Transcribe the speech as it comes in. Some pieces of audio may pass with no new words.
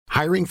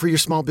Hiring for your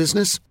small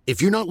business?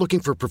 If you're not looking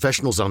for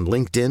professionals on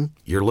LinkedIn,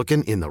 you're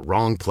looking in the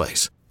wrong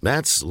place.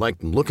 That's like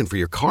looking for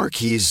your car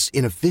keys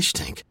in a fish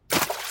tank.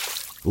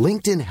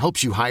 LinkedIn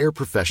helps you hire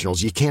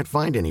professionals you can't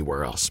find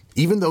anywhere else,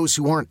 even those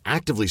who aren't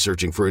actively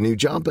searching for a new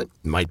job but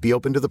might be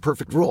open to the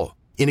perfect role.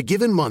 In a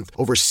given month,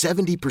 over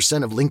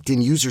 70% of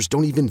LinkedIn users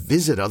don't even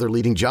visit other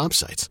leading job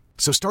sites.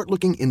 So start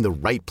looking in the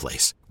right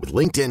place. With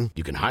LinkedIn,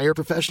 you can hire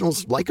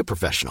professionals like a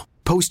professional.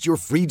 Post your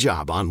free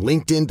job on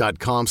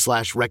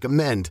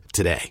linkedin.com/recommend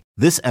today.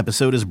 This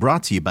episode is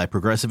brought to you by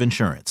Progressive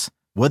Insurance.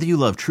 Whether you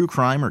love true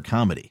crime or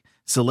comedy,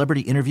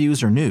 celebrity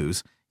interviews or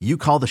news, you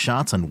call the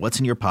shots on what's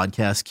in your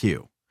podcast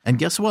queue. And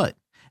guess what?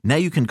 Now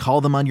you can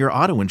call them on your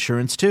auto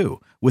insurance too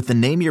with the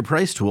Name Your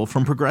Price tool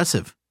from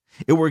Progressive.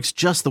 It works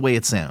just the way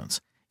it sounds.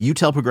 You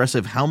tell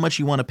Progressive how much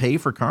you want to pay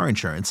for car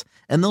insurance,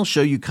 and they'll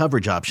show you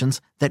coverage options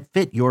that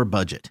fit your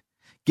budget.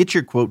 Get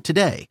your quote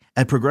today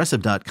at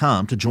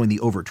Progressive.com to join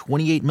the over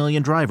 28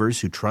 million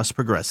drivers who trust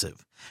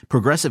Progressive.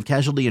 Progressive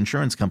Casualty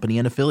Insurance Company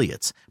and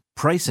Affiliates.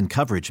 Price and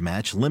coverage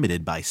match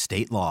limited by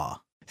state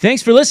law.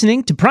 Thanks for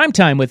listening to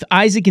Primetime with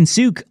Isaac and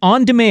Suk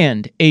on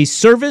Demand, a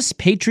Service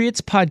Patriots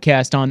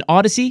podcast on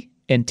Odyssey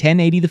and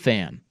 1080 The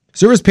Fan.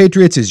 Service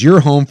Patriots is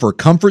your home for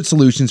comfort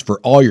solutions for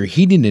all your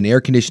heating and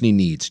air conditioning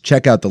needs.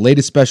 Check out the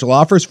latest special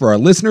offers for our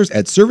listeners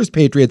at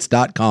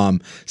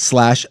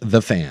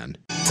servicepatriots.com/thefan.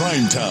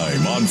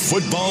 Primetime on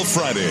Football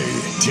Friday,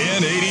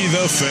 1080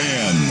 The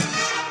Fan.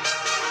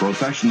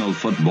 Professional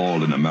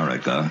football in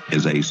America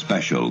is a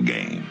special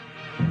game,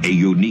 a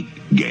unique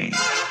game.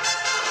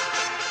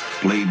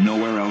 Played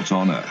nowhere else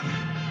on earth.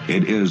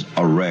 It is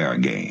a rare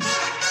game.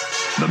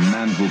 The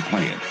men who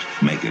play it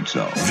make it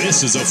so.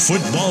 This is a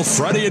Football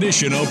Friday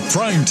edition of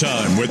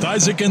Primetime with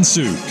Isaac and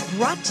Suk.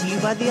 Brought to you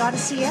by the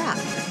Odyssey app.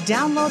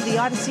 Download the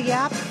Odyssey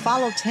app,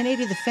 follow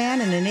 1080 The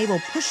Fan, and enable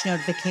push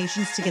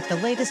notifications to get the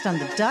latest on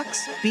the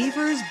Ducks,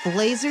 Beavers,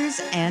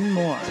 Blazers, and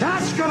more.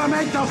 That's going to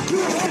make the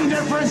fucking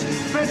difference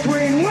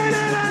between winning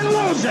and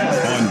losing.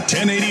 On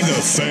 1080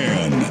 The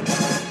Fan.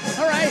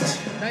 All right.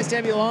 Nice to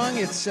have you along.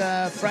 It's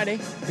Friday.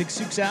 Big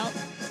Suk's out.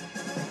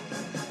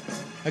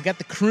 I got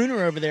the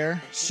crooner over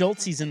there.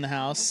 Schultz, he's in the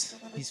house.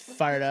 He's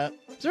fired up.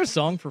 Is there a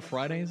song for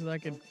Fridays that I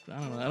could... I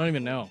don't know. I don't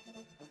even know.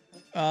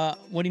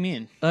 What do you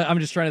mean? I'm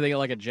just trying to think of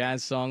like a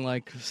jazz song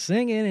like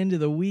Singing Into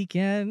the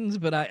Weekends,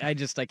 but I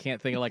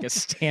can't think of like a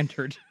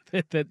standard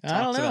that talks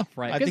I don't know. about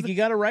Friday. I think you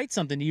got to write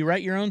something. Do you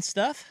write your own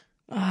stuff?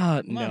 No.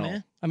 On,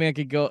 man. I mean, I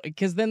could go...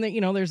 Because then,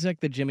 there's like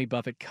the Jimmy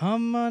Buffett,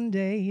 Come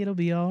Monday, it'll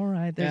be all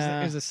right.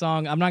 There's a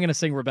song. I'm not going to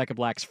sing Rebecca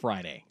Black's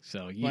Friday,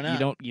 so you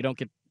don't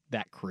get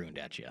that crooned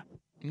at you.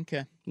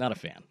 Okay. Not a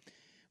fan.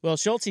 Well,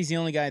 Schultze's the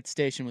only guy at the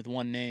station with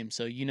one name,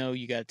 so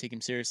you got to take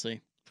him seriously.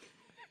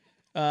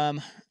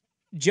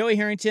 Joey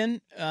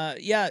Harrington,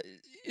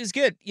 is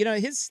good.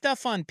 His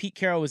stuff on Pete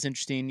Carroll was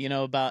interesting,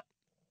 about...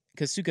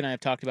 Because Suk and I have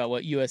talked about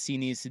what USC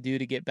needs to do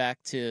to get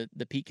back to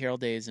the Pete Carroll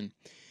days, and,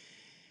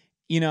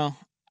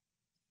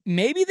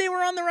 maybe they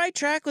were on the right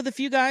track with a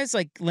few guys,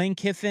 like Lane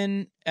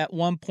Kiffin at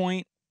one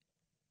point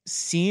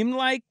seemed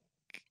like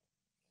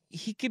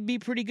he could be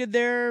pretty good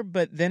there,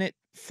 but then it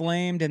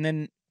flamed, and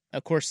then,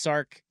 of course,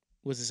 Sark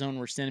was his own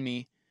worst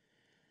enemy.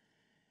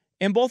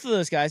 And both of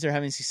those guys are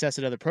having success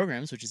at other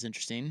programs, which is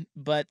interesting.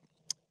 But,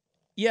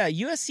 yeah,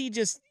 USC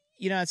just,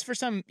 it's the first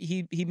time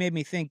he made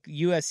me think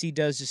USC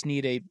does just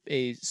need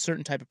a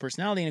certain type of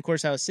personality. And, of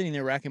course, I was sitting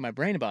there racking my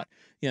brain about,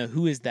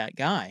 who is that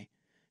guy?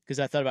 Because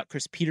I thought about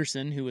Chris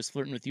Peterson, who was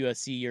flirting with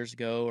USC years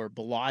ago, or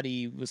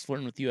Bellotti was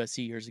flirting with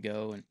USC years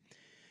ago.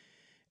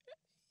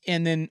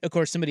 And then, of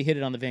course, somebody hit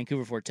it on the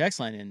Vancouver Ford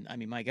text line. And, I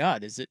mean, my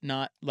God, is it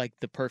not like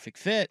the perfect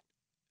fit?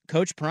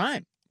 Coach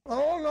Prime.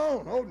 Oh,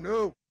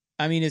 no.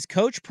 I mean, is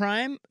Coach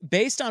Prime,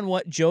 based on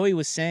what Joey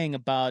was saying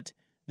about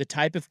the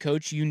type of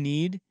coach you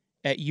need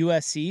at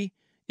USC,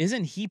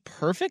 isn't he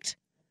perfect?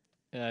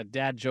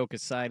 Dad joke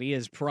aside, he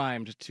is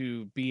primed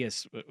to be a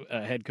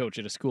head coach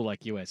at a school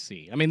like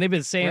USC. I mean, they've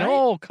been saying,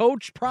 right?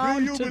 Coach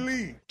Prime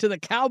to the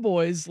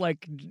Cowboys,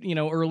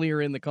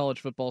 earlier in the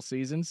college football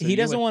season. So he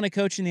doesn't want to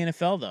coach in the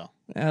NFL, though.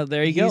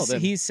 There you go.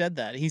 He said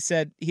that. He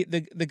said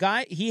the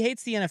guy, he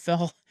hates the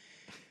NFL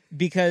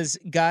because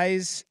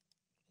guys,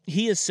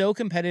 he is so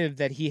competitive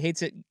that he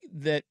hates it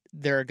that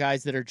there are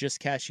guys that are just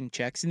cashing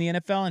checks in the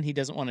NFL, and he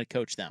doesn't want to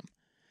coach them.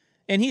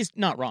 And he's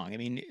not wrong. I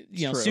mean,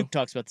 Suk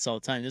talks about this all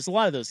the time. There's a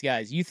lot of those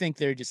guys. You think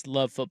they just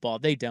love football.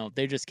 They don't.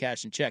 They're just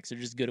cashing checks. They're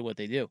just good at what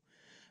they do.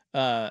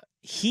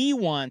 He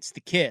wants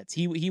the kids.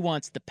 He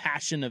wants the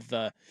passion of,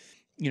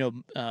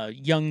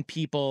 young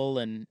people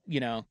and,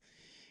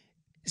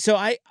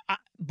 So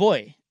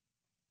boy,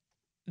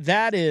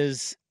 that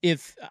is,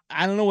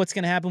 I don't know what's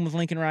going to happen with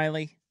Lincoln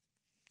Riley.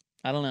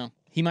 I don't know.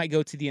 He might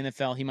go to the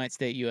NFL. He might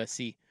stay at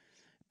USC.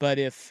 But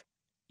if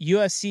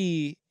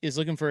USC is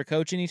looking for a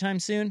coach anytime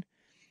soon,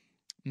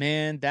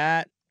 man,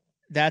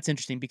 that's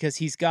interesting because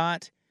he's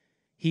the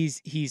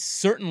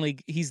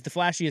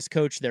flashiest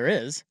coach there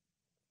is.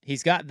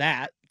 He's got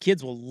that.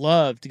 Kids will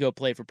love to go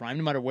play for Prime,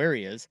 no matter where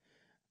he is,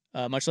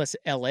 much less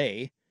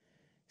LA.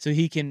 So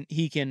he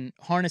can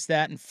harness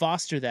that and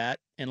foster that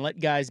and let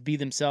guys be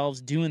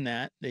themselves doing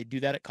that. They do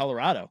that at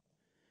Colorado.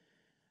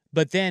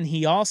 But then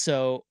he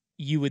also,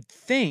 you would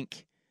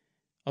think,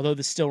 although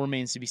this still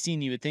remains to be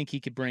seen, you would think he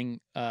could bring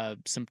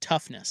some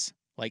toughness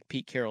like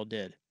Pete Carroll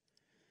did.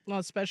 Well,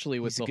 especially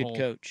with He's the a good whole,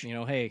 coach.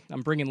 Hey,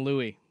 I'm bringing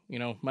Louis.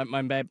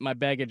 My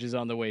baggage is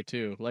on the way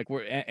too.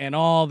 And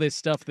all this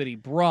stuff that he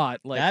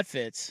brought, that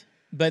fits.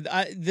 But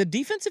the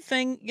defensive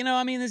thing,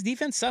 this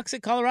defense sucks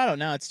at Colorado.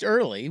 Now it's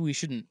early. We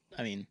shouldn't.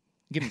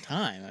 Give him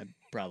time,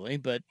 probably.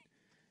 But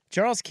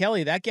Charles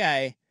Kelly, that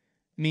guy,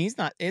 he's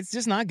not. It's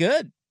just not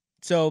good.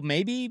 So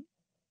maybe,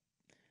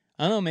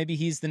 I don't know. Maybe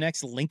he's the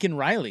next Lincoln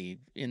Riley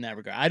in that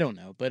regard. I don't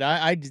know. But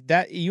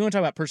that you want to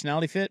talk about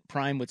personality fit?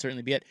 Prime would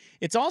certainly be it.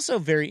 It's also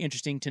very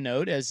interesting to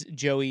note, as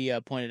Joey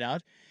pointed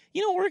out.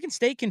 Oregon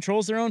State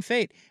controls their own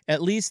fate,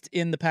 at least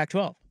in the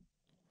Pac-12.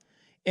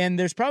 And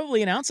there's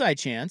probably an outside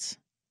chance,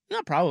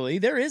 not probably,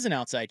 there is an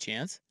outside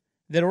chance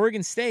that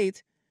Oregon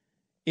State,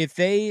 if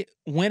they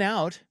win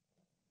out,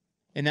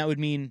 and that would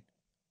mean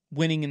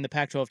winning in the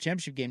Pac-12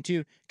 championship game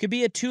too, could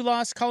be a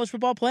 2-loss college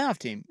football playoff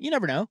team. You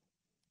never know.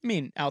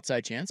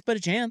 Outside chance, but a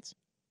chance.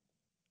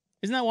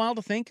 Isn't that wild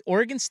to think?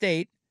 Oregon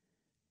State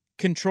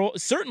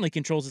certainly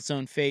controls its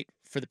own fate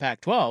for the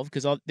Pac-12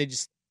 because they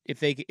just,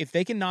 if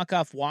they can knock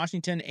off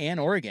Washington and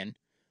Oregon,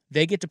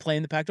 they get to play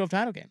in the Pac-12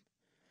 title game.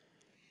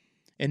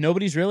 And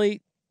nobody's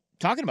really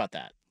talking about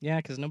that. Yeah,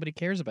 because nobody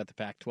cares about the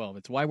Pac-12.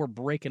 It's why we're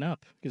breaking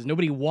up, because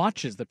nobody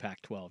watches the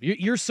Pac-12.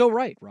 You're so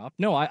right, Rob.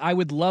 No, I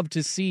would love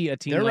to see a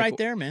team. They're right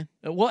there, man.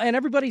 Well, and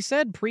everybody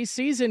said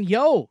preseason,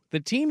 the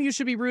team you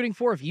should be rooting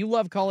for if you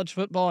love college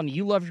football and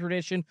you love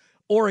tradition,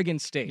 Oregon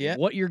State. Yep.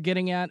 What you're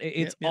getting at,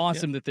 it's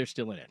awesome that they're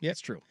still in it. Yep.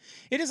 It's true.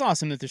 It is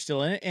awesome that they're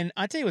still in it. And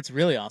I tell you what's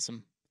really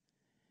awesome.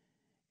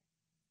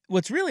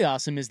 What's really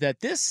awesome is that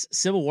this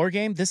Civil War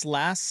game, this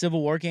last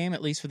Civil War game,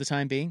 at least for the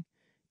time being,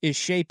 is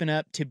shaping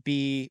up to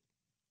be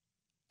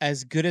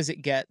as good as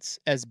it gets,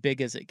 as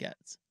big as it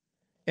gets.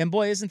 And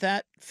boy, isn't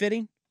that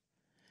fitting?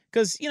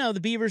 Because, the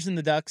Beavers and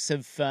the Ducks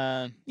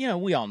have,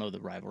 we all know the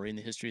rivalry and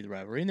the history of the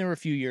rivalry. And there were a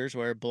few years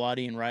where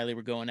Bellotti and Riley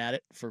were going at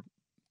it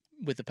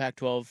with the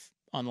Pac-12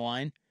 on the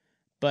line.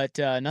 But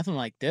nothing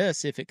like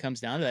this if it comes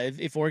down to that.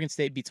 If Oregon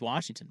State beats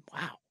Washington,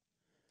 wow.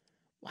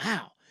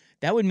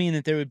 That would mean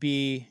that there would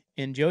be,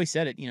 and Joey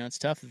said it, it's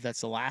tough if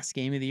that's the last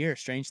game of the year.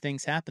 Strange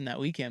things happen that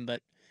weekend,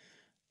 but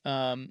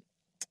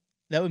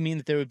that would mean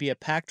that there would be a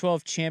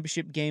Pac-12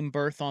 championship game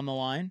berth on the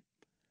line.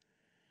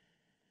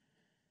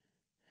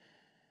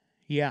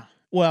 Yeah.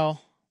 Well,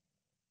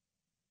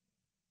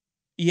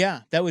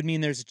 yeah, that would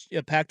mean there's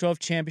a Pac-12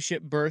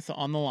 championship berth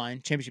on the line,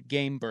 championship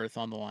game berth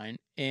on the line,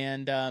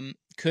 and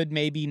could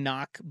maybe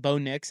knock Bo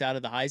Nix out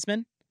of the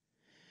Heisman.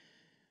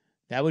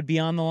 That would be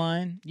on the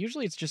line.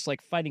 Usually it's just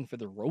like fighting for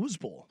the Rose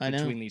Bowl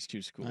between these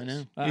two schools. I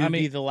know. It would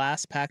be the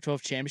last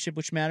Pac-12 championship,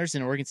 which matters,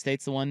 and Oregon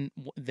State's the one,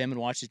 them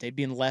and Washington State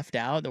being left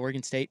out. The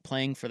Oregon State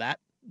playing for that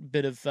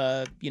bit of,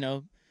 trying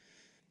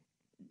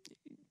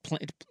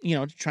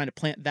to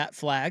plant that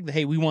flag.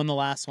 Hey, we won the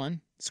last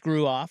one.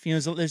 Screw off.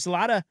 There's a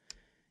lot of,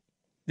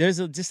 there's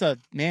just a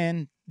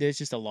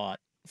lot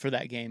for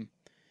that game.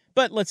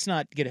 But let's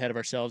not get ahead of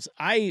ourselves.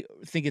 I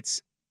think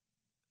it's,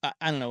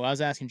 I don't know. I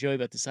was asking Joey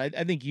about this. I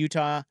think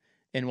Utah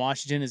and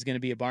Washington is going to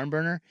be a barn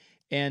burner,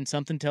 and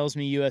something tells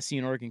me USC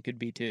and Oregon could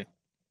be too.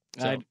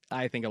 So.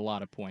 I think a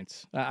lot of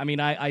points.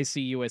 I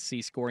see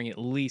USC scoring at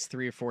least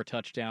 3 or 4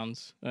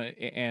 touchdowns,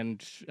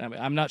 and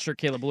I'm not sure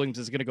Caleb Williams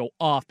is going to go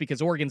off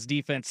because Oregon's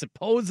defense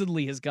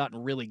supposedly has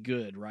gotten really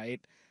good,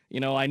 right?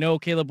 I know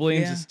Caleb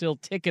Williams is still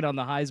ticking on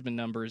the Heisman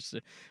numbers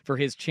for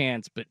his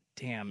chance, but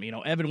damn,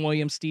 Evan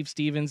Williams, Steve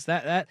Stevens,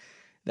 that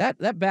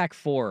back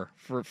four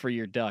for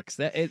your Ducks,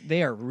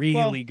 they are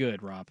really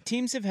good, Rob.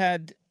 Teams have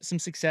had some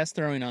success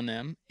throwing on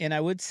them, and I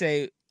would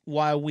say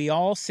while we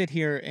all sit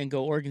here and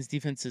go Oregon's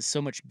defense is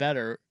so much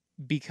better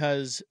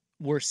because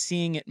we're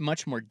seeing it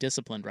much more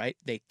disciplined, right?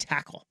 They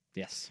tackle.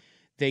 Yes.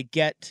 They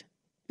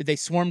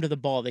swarm to the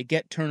ball. They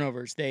get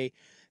turnovers. They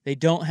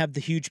don't have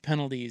the huge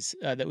penalties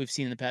that we've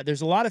seen in the past.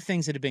 There's a lot of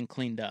things that have been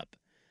cleaned up,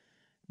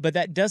 but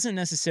that doesn't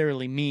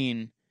necessarily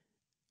mean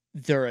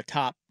they're a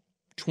top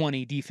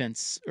 20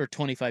 defense or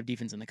 25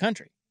 defense in the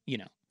country.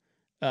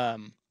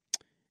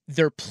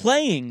 They're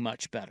playing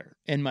much better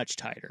and much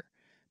tighter.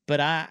 But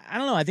I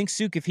don't know. I think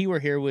Suk, if he were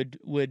here,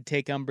 would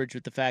take umbrage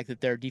with the fact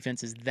that their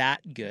defense is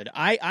that good.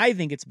 I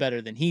think it's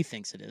better than he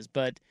thinks it is.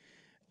 But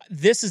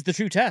this is the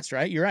true test,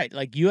 right? You're right.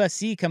 Like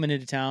USC coming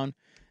into town,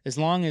 as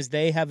long as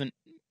they haven't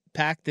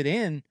packed it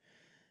in,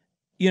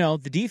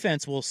 the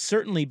defense will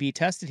certainly be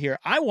tested here.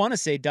 I want to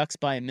say Ducks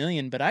by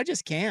 1,000,000, but I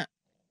just can't.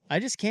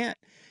 USC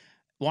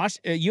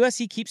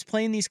keeps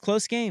playing these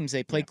close games.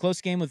 They played close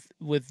game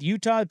with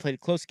Utah. They played a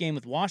close game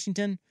with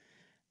Washington.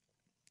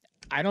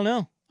 I don't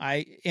know.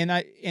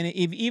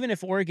 Even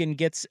if Oregon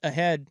gets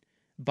ahead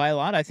by a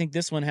lot, I think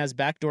this one has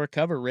backdoor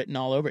cover written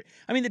all over it.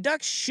 The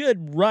Ducks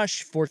should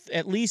rush for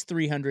at least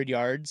 300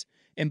 yards,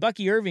 and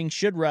Bucky Irving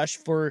should rush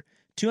for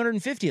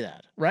 250 of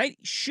that, right?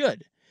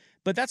 Should.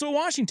 But that's what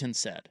Washington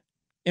said.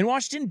 And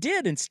Washington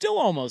did, and still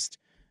almost,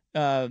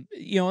 and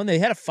they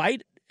had a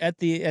fight at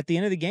the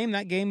end of the game,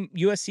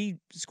 USC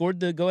scored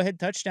the go-ahead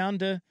touchdown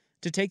to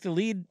take the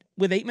lead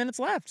with 8 minutes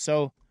left.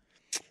 So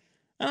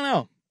I don't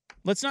know.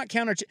 Let's not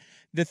counter.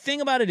 The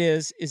thing about it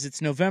is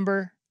it's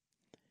November.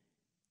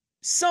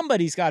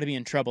 Somebody's got to be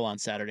in trouble on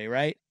Saturday,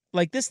 right?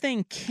 Like, this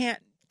thing can't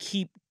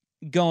keep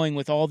going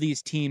with all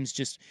these teams.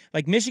 Just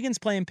like Michigan's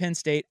playing Penn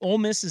State, Ole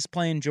Miss is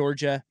playing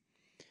Georgia,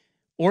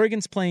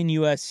 Oregon's playing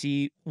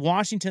USC,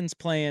 Washington's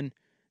playing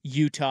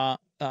Utah,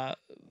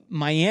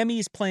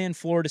 Miami's playing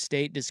Florida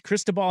State. Does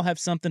Cristobal have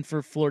something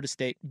for Florida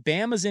State?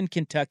 Bama's in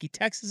Kentucky.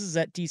 Texas is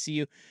at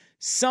TCU.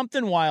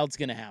 Something wild's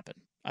going to happen.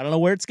 I don't know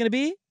where it's going to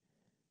be,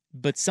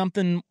 but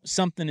something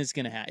is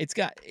going to happen.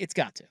 It's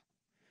got to.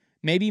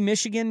 Maybe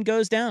Michigan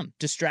goes down.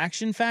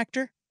 Distraction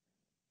factor?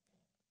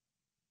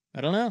 I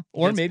don't know.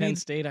 Or against maybe Penn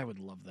State, I would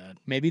love that.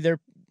 Maybe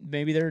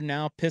they're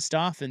now pissed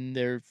off and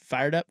they're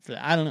fired up for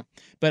that. I don't know.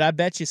 But I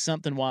bet you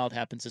something wild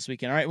happens this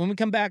weekend. All right, when we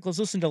come back, let's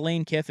listen to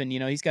Lane Kiffin. You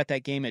know, he's got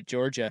that game at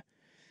Georgia.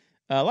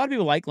 A lot of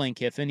people like Lane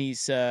Kiffin.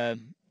 He's a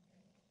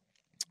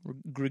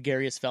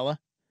gregarious fella.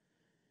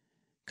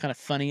 Kind of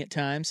funny at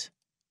times.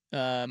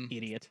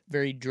 Idiot.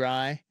 Very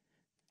dry.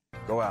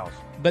 Go Owls.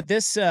 But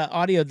this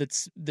audio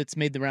that's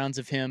made the rounds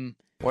of him.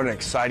 What an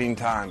exciting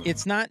time.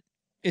 It's not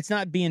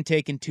being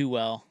taken too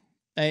well.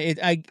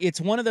 It's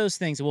one of those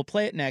things, and we'll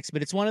play it next,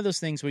 but it's one of those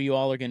things where you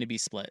all are going to be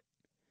split.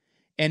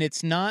 And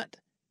it's not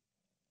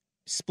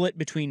split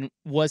between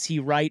was he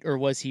right or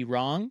was he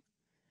wrong.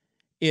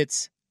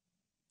 It's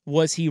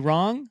was he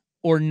wrong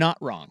or not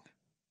wrong.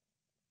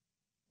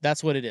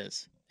 That's what it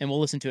is. And we'll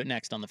listen to it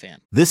next on The Fan.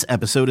 This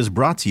episode is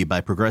brought to you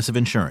by Progressive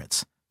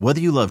Insurance.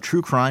 Whether you love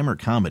true crime or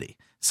comedy,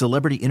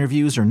 celebrity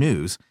interviews or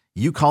news,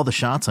 you call the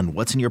shots on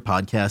what's in your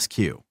podcast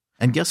queue.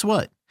 And guess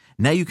what?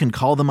 Now you can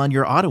call them on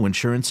your auto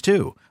insurance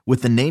too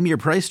with the Name Your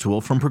Price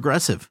tool from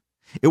Progressive.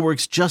 It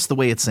works just the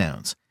way it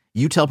sounds.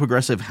 You tell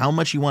Progressive how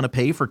much you want to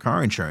pay for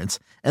car insurance,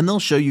 and they'll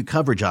show you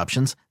coverage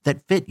options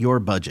that fit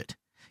your budget.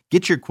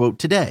 Get your quote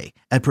today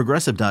at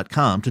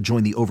Progressive.com to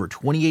join the over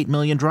 28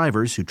 million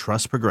drivers who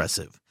trust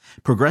Progressive.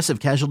 Progressive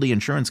Casualty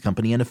Insurance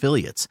Company and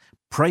Affiliates.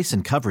 Price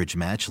and coverage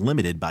match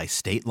limited by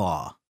state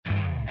law.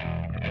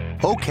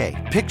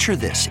 Okay, picture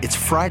this. It's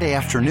Friday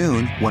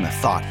afternoon when a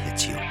thought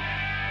hits you.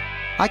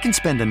 I can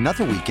spend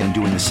another weekend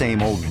doing the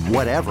same old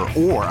whatever,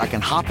 or I can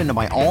hop into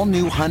my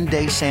all-new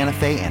Hyundai Santa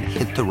Fe and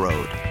hit the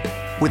road.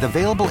 With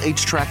available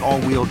H-Track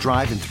all-wheel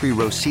drive and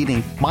 3-row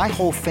seating, my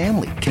whole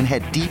family can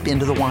head deep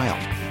into the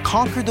wild.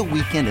 Conquer the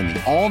weekend in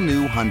the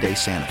all-new Hyundai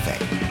Santa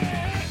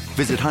Fe.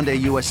 Visit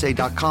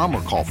HyundaiUSA.com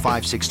or call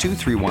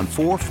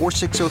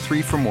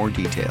 562-314-4603 for more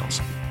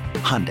details.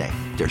 Hyundai,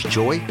 there's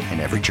joy in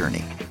every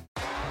journey.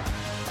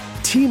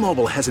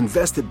 T-Mobile has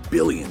invested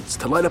billions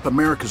to light up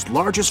America's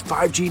largest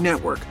 5G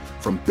network,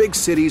 from big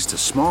cities to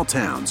small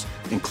towns,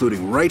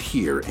 including right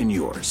here in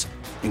yours.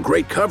 And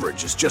great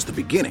coverage is just the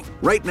beginning.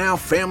 Right now,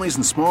 families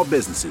and small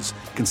businesses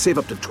can save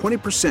up to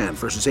 20%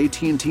 versus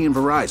AT&T and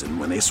Verizon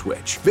when they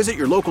switch. Visit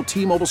your local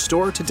T-Mobile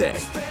store today.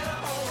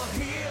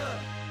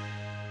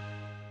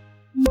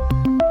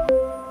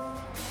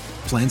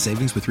 Plan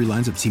savings with 3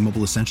 lines of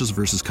T-Mobile Essentials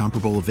versus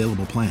comparable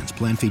available plans.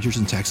 Plan features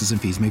and taxes and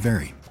fees may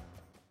vary.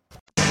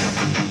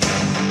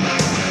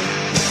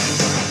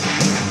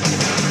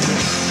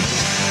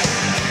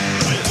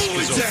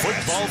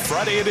 Football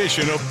Friday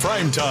edition of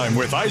Primetime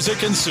with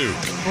Isaac and Suk.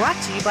 Brought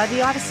to you by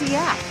the Odyssey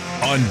app.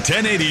 On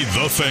 1080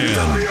 The Fan.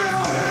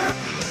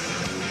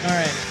 All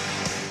right.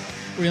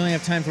 We only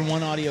have time for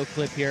one audio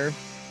clip here,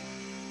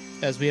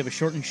 as we have a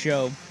shortened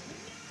show.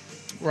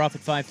 We're off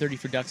at 5:30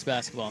 for Ducks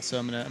basketball, so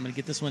I'm gonna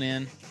get this one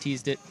in.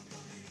 Teased it.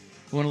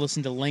 We want to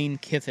listen to Lane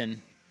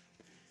Kiffin.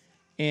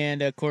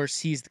 And, of course,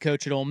 he's the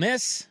coach at Ole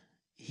Miss.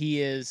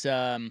 He is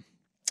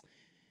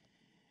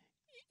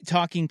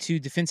talking to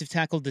defensive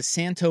tackle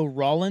DeSanto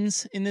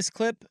Rollins in this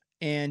clip,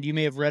 and you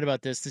may have read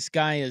about this. This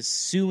guy is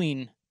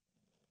suing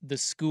the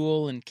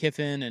school and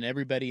Kiffin and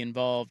everybody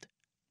involved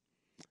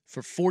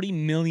for $40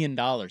 million.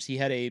 He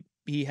had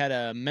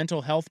a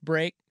mental health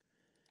break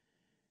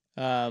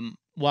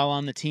while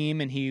on the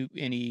team, and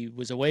he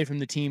was away from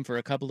the team for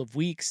a couple of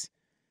weeks,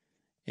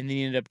 and then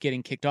he ended up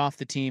getting kicked off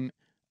the team.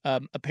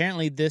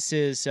 Apparently, this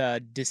is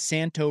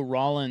DeSanto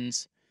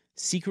Rollins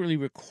secretly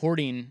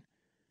recording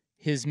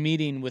his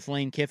meeting with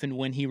Lane Kiffin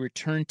when he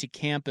returned to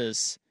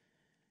campus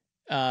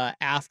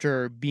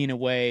after being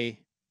away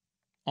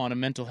on a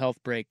mental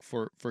health break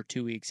for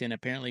 2 weeks, and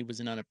apparently it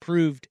was an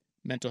unapproved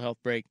mental health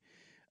break.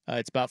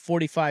 It's about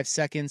 45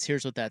 seconds.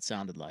 Here's what that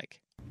sounded like.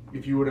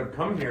 If you would have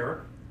come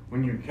here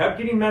when you kept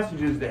getting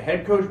messages, the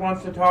head coach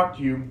wants to talk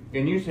to you,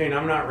 and you saying,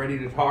 I'm not ready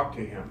to talk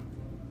to him.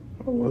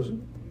 I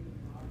wasn't.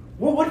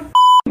 Well, what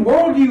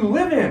world do you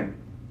live in?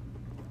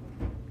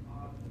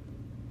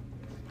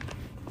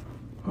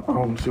 I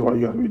don't see why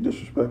you gotta be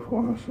disrespectful,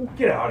 honestly.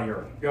 Get out of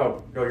here.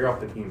 Go. You're off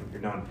the team.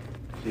 You're done.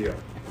 See ya.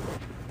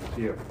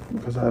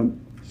 Because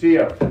See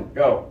ya.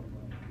 Go.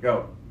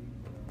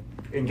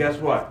 And guess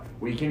what?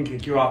 We can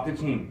kick you off the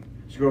team.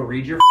 So go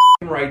read your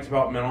rights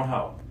about mental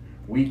health.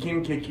 We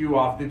can kick you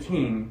off the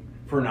team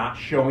for not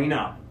showing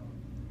up.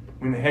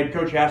 When the head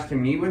coach has to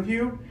meet with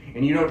you,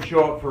 and you don't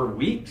show up for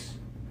weeks,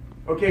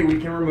 okay, we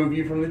can remove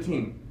you from the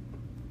team.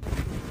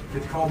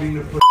 It's called being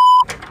the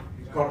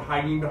It's called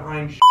hiding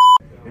behind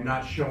and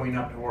not showing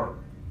up to work.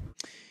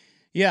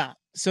 Yeah,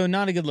 so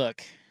not a good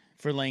look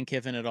for Lane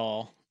Kiffin at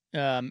all.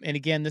 And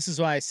again, this is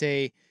why I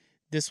say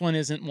this one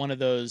isn't one of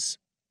those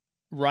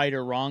right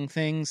or wrong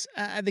things.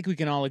 I think we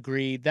can all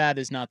agree that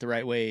is not the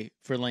right way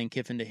for Lane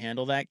Kiffin to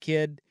handle that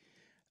kid.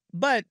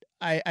 But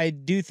I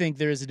do think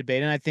there is a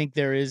debate, and I think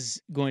there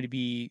is going to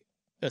be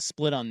a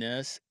split on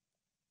this.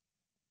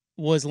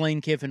 Was Lane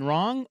Kiffin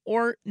wrong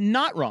or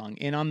not wrong?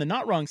 And on the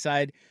not wrong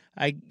side,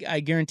 I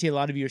guarantee a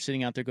lot of you are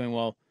sitting out there going,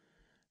 well,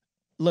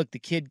 look, the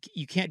kid,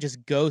 you can't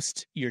just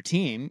ghost your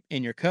team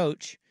and your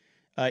coach,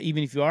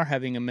 even if you are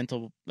having a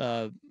mental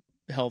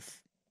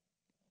health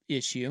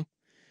issue.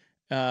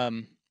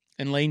 And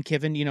Lane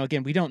Kiffin,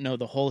 again, we don't know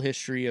the whole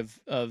history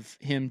of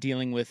him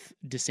dealing with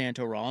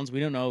DeSanto Rollins. We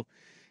don't know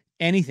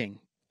anything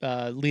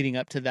leading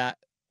up to that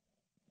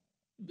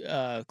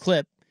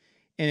clip.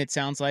 And it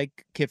sounds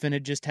like Kiffin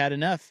had just had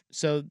enough.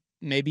 So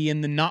maybe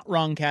in the not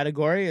wrong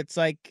category, it's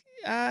like,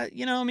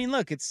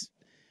 look, it's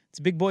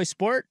a big boy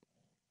sport.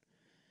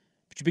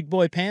 Put your big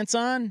boy pants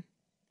on.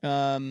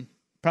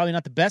 Probably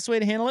not the best way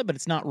to handle it, but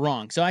it's not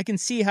wrong. So I can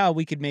see how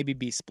we could maybe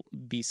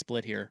be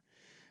split here.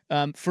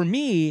 For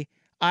me,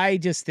 I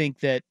just think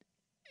that,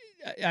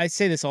 I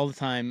say this all the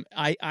time,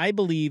 I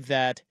believe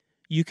that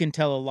you can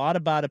tell a lot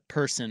about a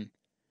person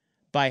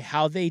by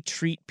how they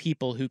treat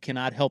people who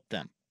cannot help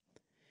them.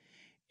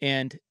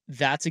 And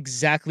that's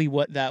exactly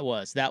what that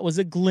was. That was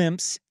a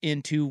glimpse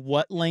into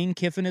what Lane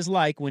Kiffin is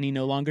like when he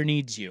no longer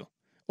needs you,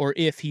 or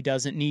if he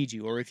doesn't need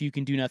you, or if you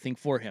can do nothing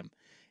for him.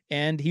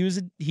 And he was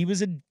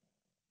a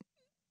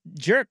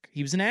jerk.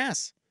 He was an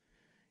ass.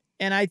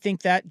 And I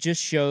think that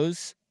just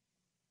shows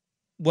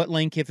what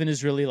Lane Kiffin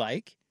is really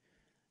like.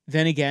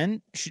 Then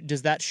again,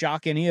 does that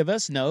shock any of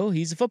us? No,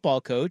 he's a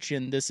football coach,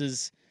 and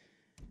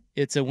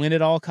it's a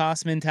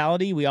win-at-all-cost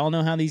mentality. We all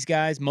know how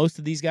most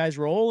of these guys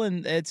roll,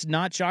 and it's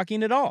not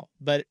shocking at all.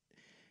 But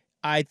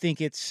I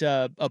think it's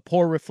a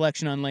poor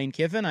reflection on Lane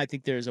Kiffin. I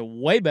think there's a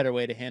way better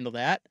way to handle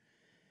that.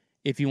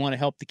 If you want to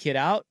help the kid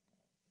out,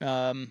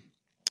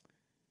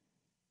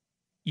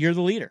 you're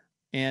the leader.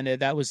 And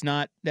that was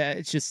not,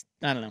 it's just,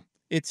 I don't know.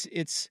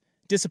 It's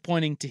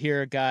disappointing to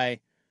hear a guy,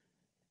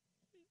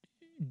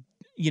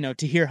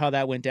 to hear how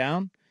that went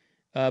down.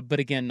 But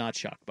again, not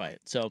shocked by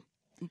it. So,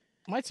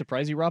 might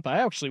surprise you, Rob. I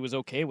actually was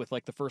okay with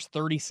like the first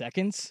 30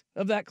 seconds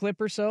of that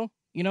clip or so.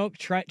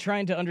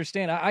 Trying to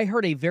understand. I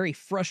heard a very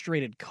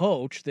frustrated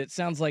coach that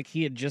sounds like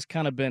he had just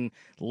kind of been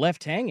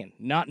left hanging,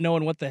 not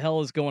knowing what the hell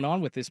is going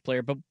on with this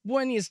player. But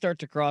when you start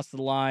to cross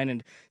the line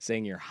and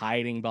saying you're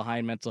hiding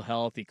behind mental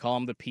health, you call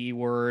him the P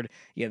word,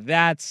 yeah,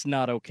 that's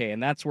not okay.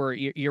 And that's where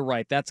you're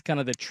right. That's kind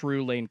of the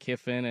true Lane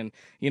Kiffin. And,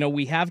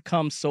 we have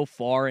come so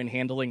far in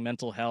handling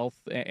mental health,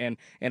 and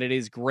it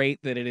is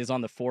great that it is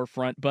on the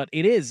forefront. But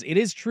it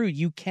is true.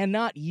 You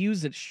cannot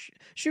use it.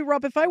 Shoot,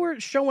 Rob, if I were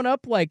showing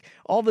up like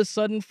all of a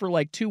sudden for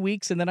like 2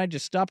 weeks, and then I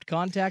just stopped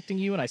contacting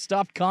you, and I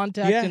stopped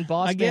contacting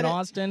Boston and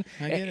Austin,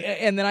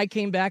 and then I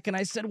came back and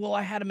I said, well,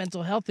 I had a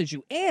mental health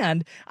issue,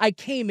 and I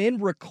came in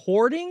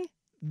recording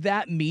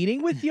that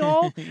meeting with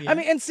y'all. Yeah. I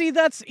mean, and see,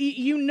 that's,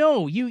 you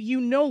know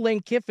Lane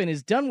Kiffin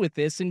is done with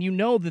this, and you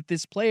know that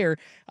this player,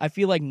 I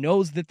feel like,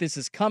 knows that this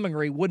is coming,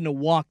 or he wouldn't have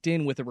walked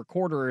in with a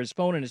recorder or his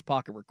phone in his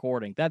pocket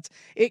recording.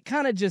 It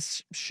kind of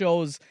just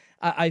shows,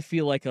 I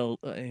feel like, a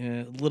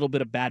little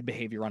bit of bad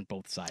behavior on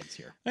both sides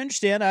here. I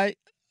understand.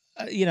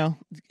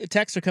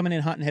 Texts are coming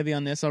in hot and heavy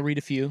on this. I'll read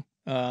a few.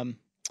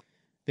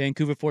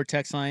 Vancouver Ford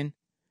text line,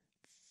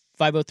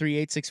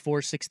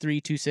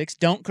 503-864-6326.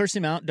 Don't curse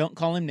him out. Don't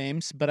call him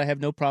names, but I have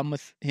no problem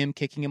with him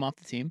kicking him off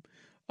the team.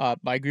 I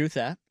agree with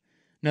that.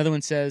 Another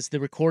one says, the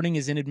recording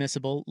is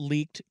inadmissible,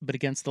 leaked, but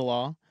against the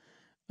law.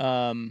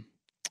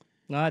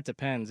 Well, it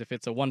depends. If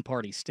it's a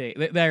one-party state,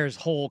 there's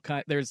whole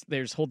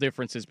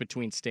differences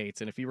between states.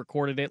 And if you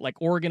recorded it, like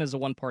Oregon is a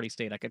one-party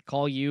state, I could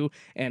call you,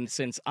 and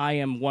since I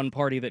am one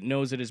party that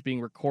knows it is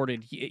being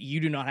recorded, you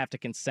do not have to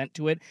consent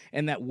to it,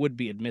 and that would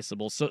be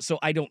admissible. So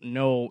I don't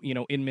know,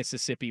 in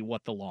Mississippi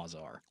what the laws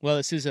are. Well,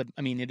 it is a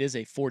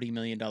 $40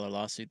 million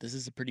lawsuit. This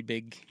is a pretty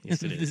big.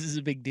 Yes, it is. This is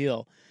a big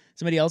deal.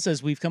 Somebody else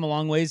says, we've come a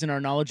long ways in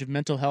our knowledge of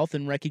mental health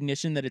and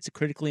recognition that it's a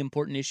critically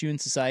important issue in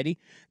society.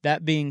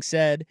 That being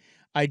said,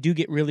 I do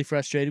get really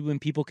frustrated when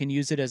people can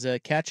use it as a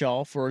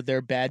catch-all for their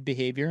bad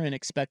behavior and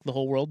expect the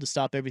whole world to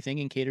stop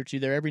everything and cater to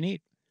their every need.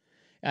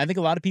 And I think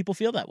a lot of people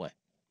feel that way.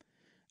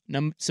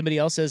 Somebody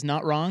else says,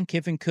 not wrong.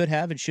 Kiffin could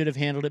have and should have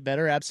handled it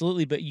better.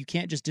 Absolutely. But you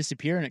can't just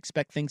disappear and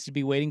expect things to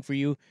be waiting for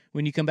you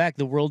when you come back.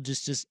 The world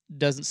just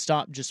doesn't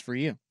stop just for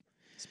you.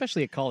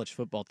 Especially a college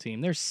football team.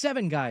 There's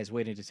 7 guys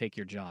waiting to take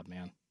your job,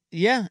 man.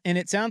 Yeah. And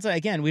it sounds like,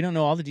 again, we don't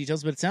know all the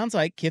details, but it sounds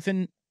like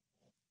Kiffin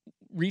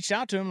reached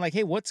out to him like,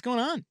 hey, what's going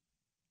on?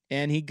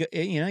 And he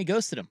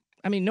ghosted him.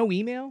 I mean, no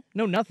email,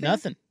 no nothing.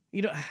 Nothing.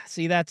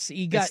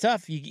 It's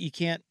tough. You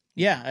can't.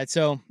 Yeah.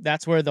 So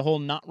that's where the whole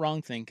not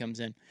wrong thing comes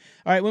in.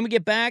 All right. When we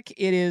get back,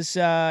 it is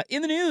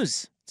in the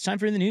news. It's time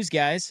for In the News,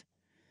 guys.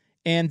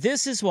 And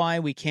this is why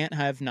we can't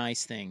have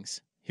nice things.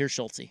 Here's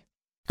Schulte.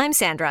 I'm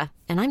Sandra,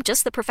 and I'm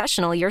just the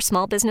professional your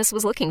small business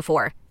was looking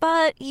for.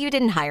 But you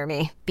didn't hire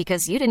me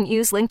because you didn't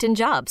use LinkedIn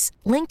Jobs.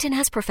 LinkedIn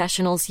has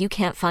professionals you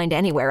can't find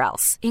anywhere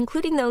else,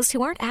 including those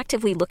who aren't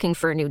actively looking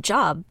for a new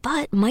job,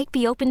 but might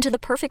be open to the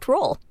perfect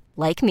role,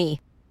 like me.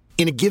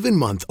 In a given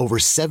month, over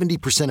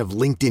 70% of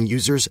LinkedIn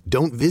users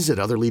don't visit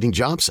other leading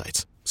job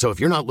sites. So if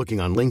you're not looking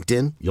on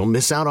LinkedIn, you'll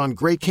miss out on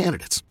great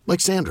candidates like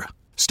Sandra.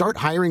 Start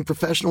hiring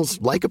professionals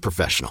like a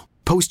professional.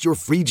 Post your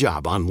free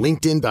job on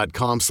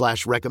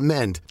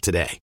linkedin.com/recommend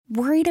today.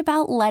 Worried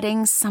about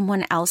letting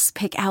someone else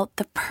pick out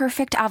the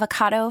perfect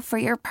avocado for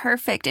your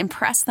perfect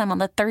impress them on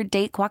the third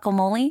date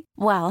guacamole?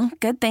 Well,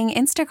 good thing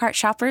Instacart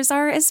shoppers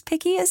are as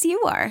picky as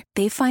you are.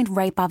 They find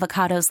ripe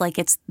avocados like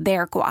it's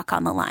their guac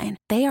on the line.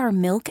 They are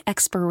milk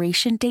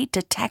expiration date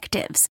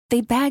detectives.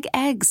 They bag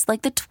eggs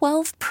like the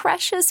 12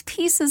 precious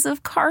pieces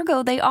of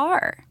cargo they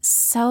are.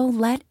 So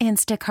let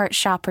Instacart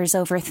shoppers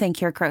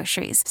overthink your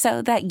groceries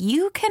so that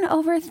you can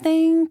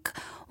overthink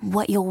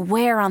what you'll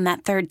wear on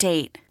that third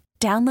date.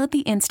 Download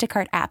the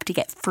Instacart app to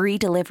get free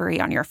delivery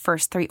on your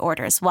first 3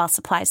 orders while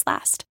supplies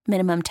last.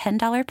 Minimum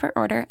 $10 per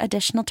order.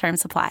 Additional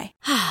terms apply.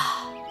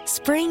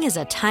 Spring is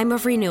a time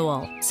of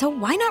renewal, so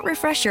why not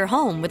refresh your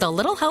home with a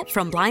little help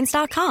from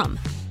Blinds.com?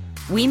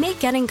 We make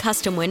getting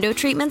custom window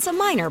treatments a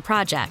minor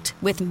project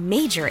with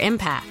major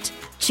impact.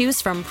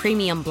 Choose from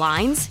premium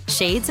blinds,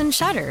 shades, and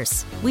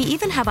shutters. We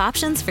even have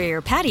options for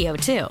your patio,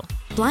 too.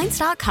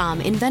 Blinds.com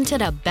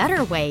invented a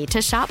better way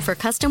to shop for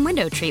custom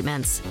window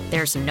treatments.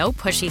 There's no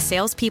pushy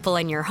salespeople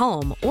in your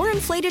home or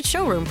inflated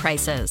showroom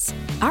prices.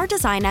 Our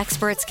design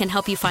experts can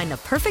help you find the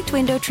perfect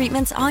window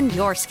treatments on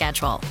your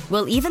schedule.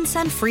 We'll even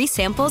send free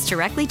samples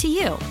directly to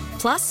you.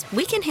 Plus,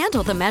 we can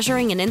handle the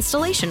measuring and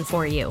installation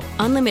for you.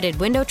 Unlimited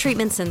window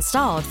treatments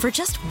installed for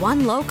just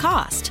one low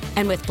cost.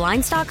 And with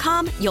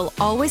Blinds.com, you'll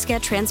always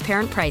get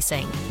transparent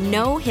pricing.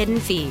 No hidden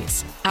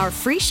fees. Our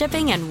free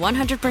shipping and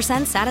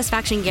 100%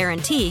 satisfaction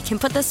guarantee can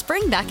put the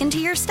spring back into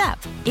your step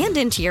and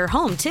into your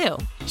home, too.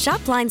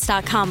 Shop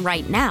Blinds.com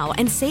right now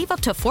and save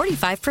up to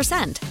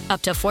 45%.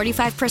 Up to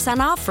 45%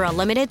 off for a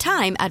limited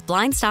time at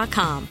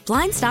Blinds.com.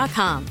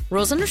 Blinds.com.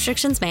 Rules and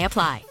restrictions may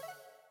apply.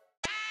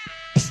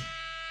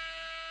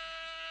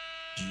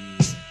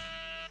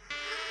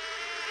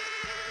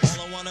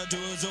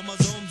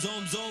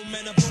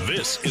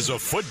 This is a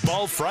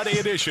Football Friday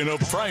edition of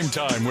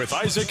Primetime with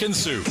Isaac and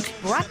Suk.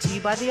 Brought to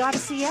you by the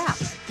Odyssey app.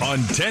 On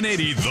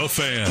 1080 The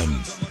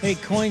Fan. Hey,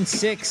 Coin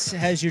 6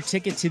 has your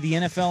ticket to the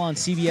NFL on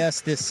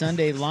CBS this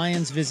Sunday.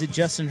 Lions visit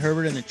Justin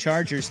Herbert and the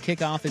Chargers.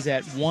 Kickoff is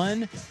at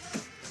 1.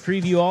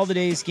 Preview all the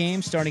day's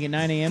games starting at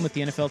 9 a.m. with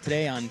the NFL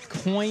Today on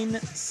Coin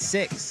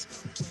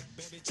 6.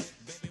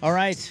 All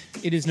right,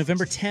 it is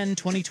November 10,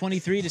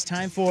 2023. It is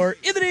time for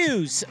In the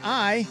News.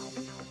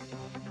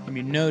 I'm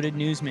your noted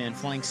newsman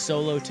flying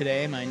solo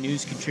today. My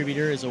news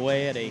contributor is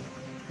away at a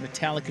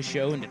Metallica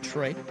show in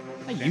Detroit.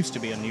 I used to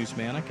be a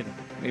newsman. I could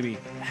maybe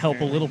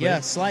help a little bit.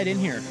 Yeah, slide in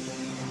here,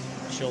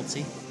 Schulte.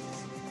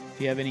 If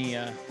you have any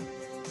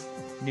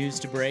news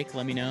to break,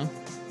 let me know.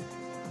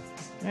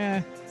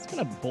 It's been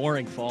a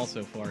boring fall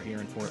so far here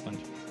in Portland.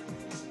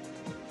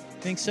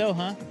 Think so,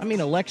 huh? I mean,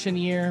 election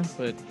year,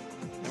 but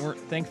there weren't,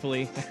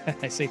 thankfully,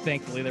 I say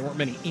thankfully, there weren't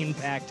many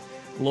impact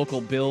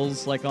local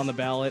bills like on the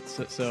ballot,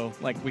 so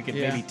like we could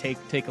maybe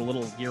take a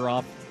little year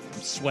off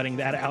from sweating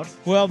that out.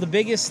 Well, the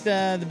biggest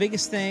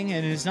thing,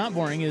 and it's not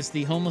boring, is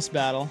the homeless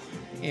battle,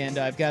 and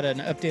I've got an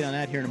update on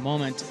that here in a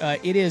moment.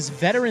 It is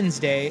Veterans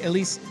Day, at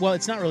least. Well,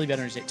 it's not really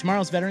Veterans Day.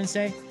 Tomorrow's Veterans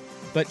Day,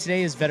 but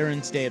today is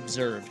Veterans Day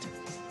observed.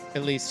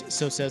 At least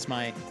so says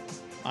my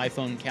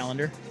iPhone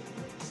calendar.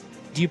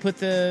 Do you put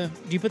the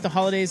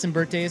holidays and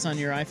birthdays on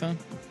your iPhone?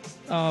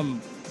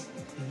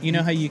 You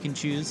know how you can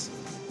choose.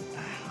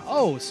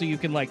 Oh, so you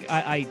can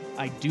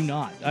I do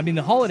not. I mean,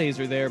 the holidays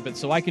are there, but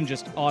so I can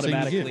just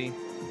automatically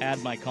add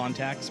my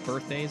contacts'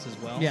 birthdays as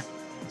well. Yeah.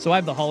 So I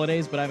have the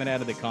holidays, but I haven't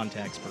added the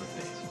contacts'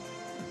 birthdays.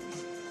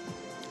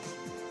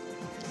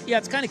 Yeah,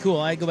 it's kind of cool.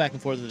 I go back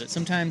and forth with it.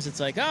 Sometimes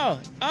it's like, oh,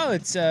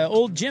 it's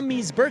old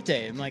Jimmy's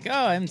birthday. I'm like,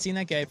 I haven't seen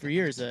that guy for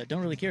years.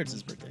 Don't really care. It's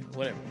his birthday.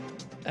 Whatever.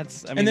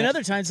 And then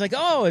other times, like,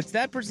 it's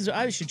that person's.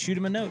 I should shoot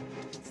him a note.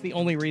 It's the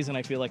only reason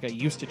I feel like I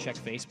used to check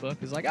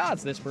Facebook. Is like,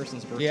 it's this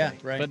person's birthday. Yeah,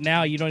 right. But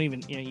now you don't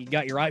even. You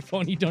got your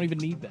iPhone. You don't even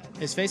need that.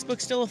 Is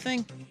Facebook still a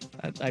thing?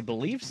 I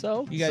believe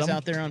so. You guys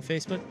out there on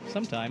Facebook?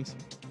 Sometimes.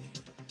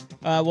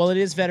 Well, it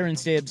is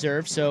Veterans Day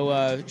observed,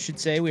 so should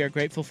say we are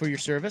grateful for your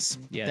service.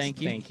 Yes,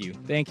 thank you.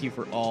 Thank you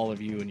for all of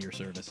you and your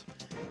service.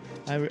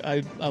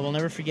 I will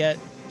never forget.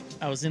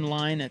 I was in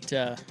line at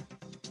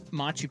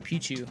Machu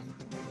Picchu,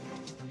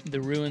 the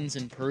ruins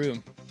in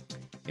Peru,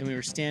 and we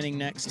were standing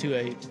next to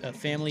a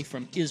family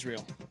from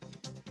Israel,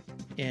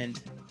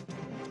 and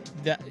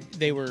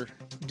they were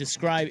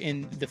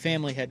describing. The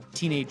family had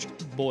teenage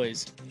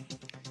boys,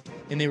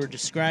 and they were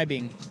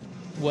describing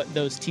what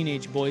those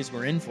teenage boys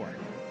were in for,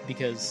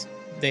 because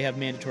they have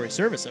mandatory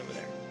service over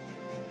there.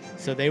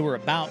 So they were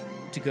about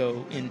to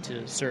go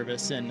into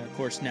service, and of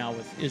course now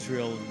with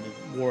Israel and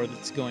the war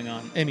that's going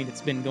on. I mean,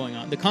 it's been going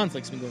on. The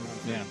conflict's been going on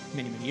for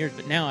many, many years.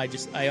 But now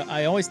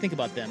I always think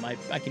about them.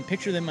 I can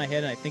picture them in my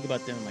head, and I think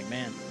about them. I'm like,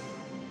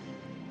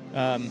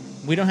 man,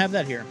 we don't have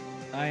that here.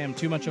 I am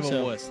too much of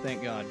a wuss.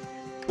 Thank God.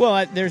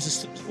 Well,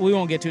 we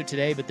won't get to it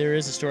today, but there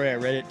is a story, I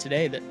read it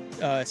today,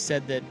 that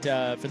said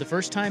that for the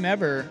first time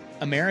ever,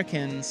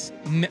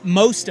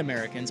 most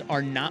Americans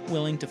are not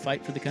willing to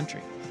fight for the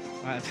country.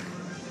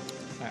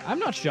 I'm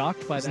not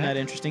shocked by that. Isn't that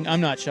interesting? I'm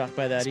not shocked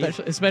by that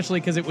either. Especially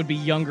because it would be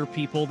younger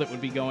people that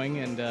would be going,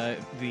 and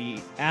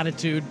the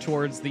attitude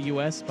towards the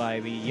U.S.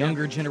 by the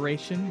younger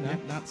generation,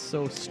 not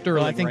so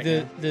sterling. Well, I think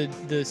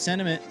right the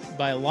sentiment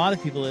by a lot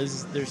of people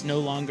is there's no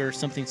longer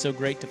something so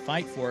great to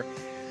fight for.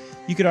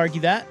 You could argue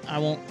that. I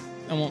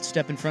won't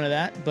step in front of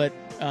that, but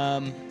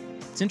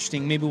it's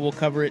interesting. Maybe we'll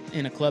cover it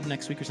in a club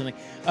next week or something.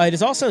 It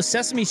is also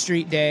Sesame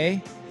Street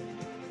Day.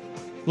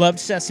 Loved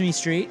Sesame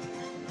Street.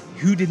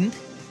 Who didn't?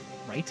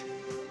 Right.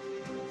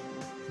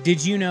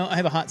 Did you know? I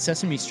have a hot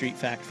Sesame Street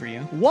fact for you.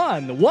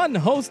 One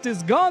host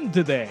is gone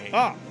today.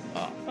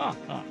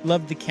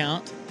 Loved the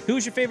count. Who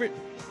was your favorite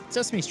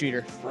Sesame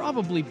Streeter?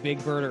 Probably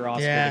Big Bird or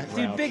Oscar Yeah, the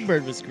Grouch. dude, Big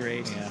Bird was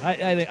great.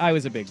 Yeah, I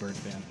was a Big Bird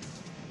fan.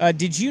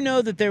 Did you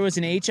know that there was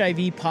an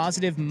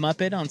HIV-positive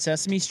Muppet on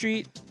Sesame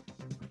Street?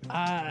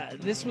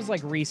 This was like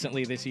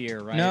recently this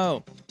year, right?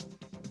 No.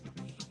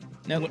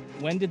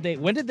 When did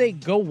they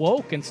go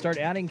woke and start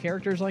adding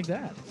characters like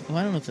that? Well,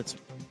 I don't know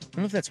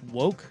if that's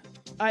woke.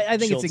 I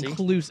think Schulte. it's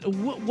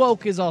inclusive.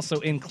 Woke is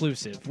also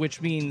inclusive, which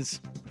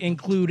means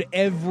include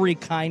every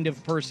kind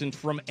of person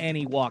from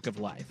any walk of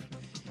life.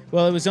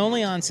 Well, it was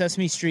only on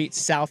Sesame Street,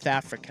 South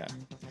Africa,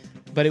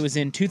 but it was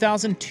in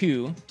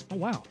 2002. Oh,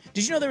 wow.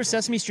 Did you know there was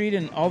Sesame Street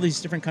in all these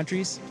different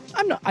countries?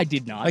 I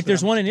did not. Like,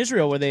 there's one in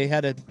Israel where they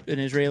had an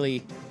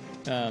Israeli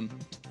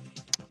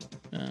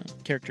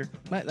character.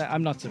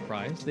 I'm not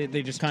surprised.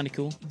 They just kind of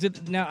cool.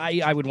 Now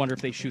I would wonder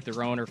if they shoot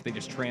their own or if they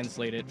just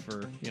translate it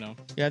for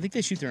Yeah, I think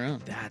they shoot their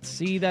own. That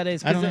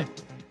is. I don't know.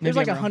 There's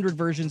like 100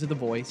 versions of The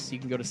Voice. You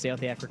can go to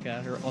South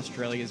Africa or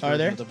Australia's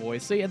version of The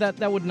Voice. So yeah,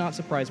 that would not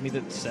surprise me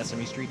that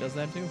Sesame Street does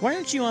that too. Why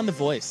aren't you on The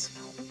Voice?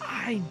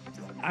 I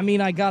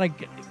mean, I'm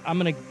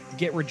gonna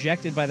get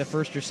rejected by the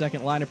first or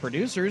second line of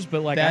producers,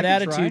 but like bad I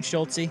can attitude, try.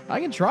 Schultze. I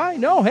can try.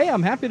 No, hey,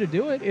 I'm happy to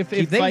do it. If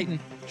they fighting.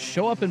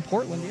 show up in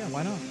Portland, yeah,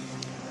 why not?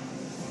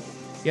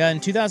 Yeah,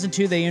 in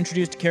 2002, they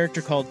introduced a character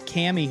called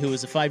Cammie, who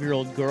was a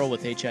 5-year-old girl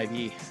with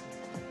HIV.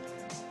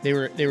 They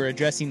were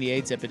addressing the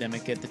AIDS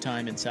epidemic at the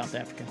time in South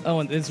Africa. Oh,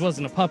 and this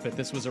wasn't a puppet.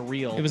 This was a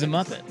real... It was a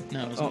Muppet.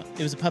 No,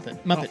 it was a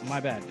puppet. Muppet. Oh, my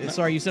bad.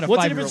 Sorry, you said a 5-year-old...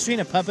 What's the difference between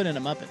a puppet and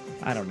a Muppet?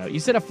 I don't know. You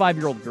said a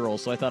 5-year-old girl,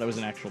 so I thought it was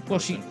an actual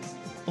person.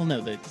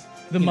 No, the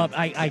Muppet...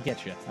 I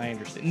get you. I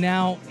understand.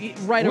 Now,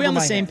 right Are we over on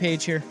the my same head,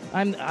 page here?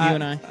 You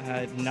and I?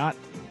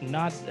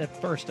 Not at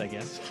first, I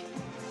guess.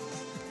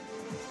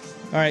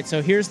 All right,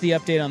 so here's the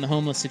update on the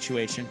homeless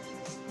situation.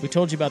 We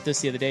told you about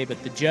this the other day,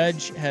 but the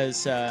judge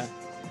has...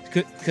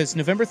 Because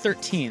November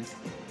 13th,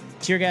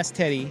 Tear Gas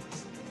Teddy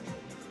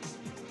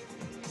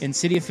and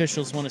city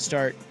officials want to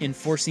start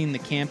enforcing the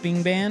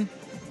camping ban,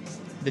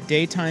 the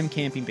daytime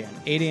camping ban,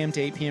 8 a.m.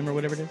 to 8 p.m. or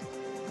whatever it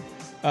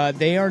is.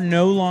 They are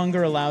no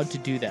longer allowed to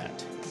do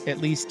that, at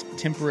least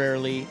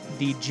temporarily.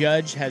 The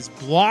judge has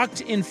blocked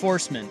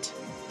enforcement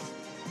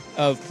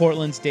of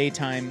Portland's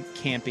daytime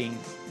camping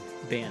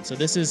ban. So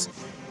this is...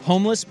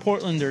 Homeless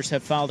Portlanders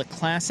have filed a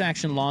class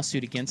action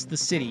lawsuit against the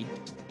city,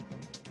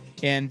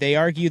 and they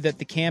argue that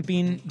the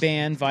camping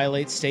ban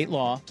violates state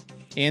law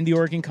and the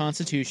Oregon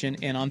Constitution,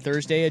 and on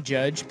Thursday, a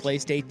judge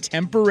placed a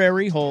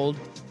temporary hold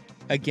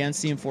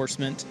against the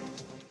enforcement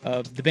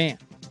of the ban.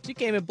 You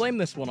can't even blame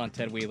this one on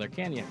Ted Wheeler,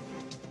 can you?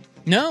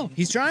 No,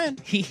 he's trying.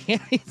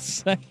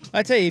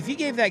 I tell you, if you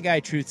gave that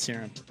guy truth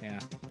serum,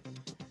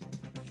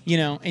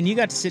 and you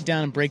got to sit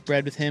down and break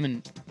bread with him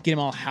and get him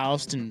all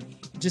housed and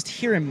just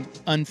hear him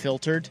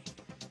unfiltered,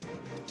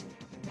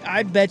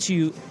 I bet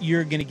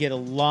you're going to get a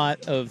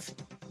lot of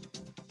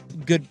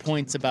good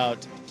points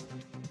about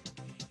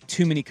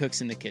too many cooks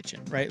in the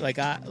kitchen, right?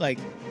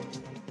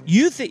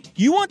 You think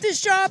you want this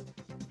job?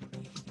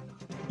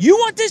 You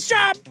want this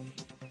job?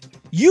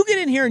 You get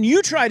in here and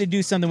you try to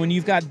do something when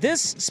you've got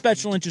this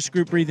special interest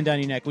group breathing down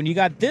your neck, when you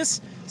got this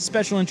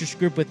special interest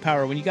group with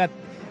power, when you got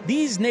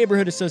these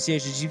neighborhood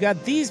associations, you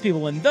got these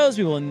people and those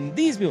people and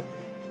these people.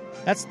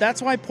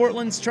 That's why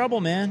Portland's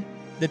trouble, man.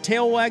 The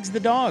tail wags the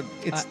dog.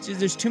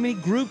 There's too many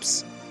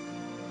groups,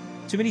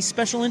 too many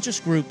special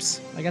interest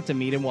groups. I got to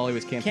meet him while he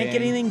was campaigning. Can't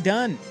get anything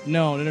done.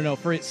 No.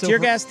 Tear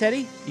Gas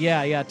Teddy?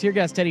 Yeah. Tear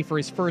Gas Teddy for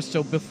his first.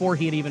 So before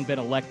he had even been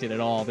elected at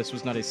all, this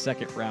was not his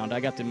second round. I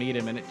got to meet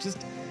him, and it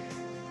just...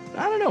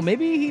 I don't know.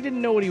 Maybe he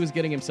didn't know what he was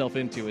getting himself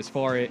into as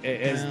far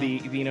as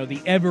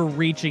the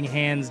ever-reaching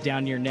hands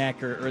down your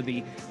neck or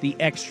the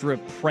extra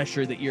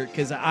pressure that you're...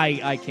 Because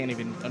I can't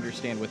even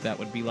understand what that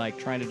would be like,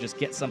 trying to just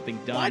get something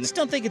done. Well, I just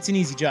don't think it's an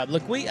easy job.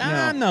 Look,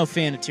 I'm no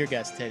fan of Tear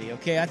Gas Teddy,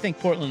 okay? I think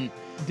Portland...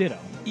 Ditto.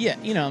 Yeah,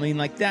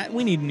 like that.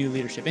 We need new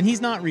leadership. And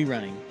he's not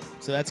rerunning,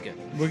 so that's good.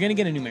 We're going to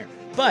get a new mayor.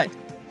 But,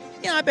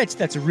 I bet you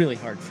that's a really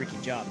hard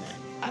freaking job, man.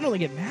 I don't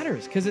think it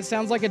matters because it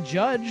sounds like a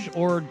judge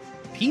or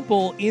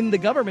people in the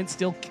government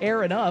still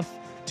care enough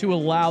to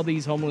allow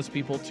these homeless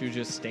people to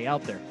just stay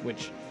out there.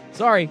 Which,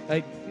 sorry,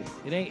 it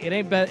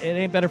ain't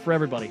better for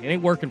everybody. It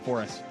ain't working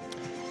for us.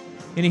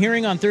 In a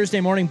hearing on Thursday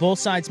morning, both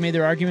sides made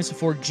their arguments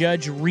before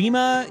Judge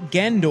Rima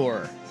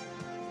Gandor.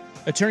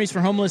 Attorneys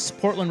for homeless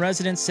Portland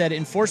residents said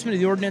enforcement of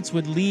the ordinance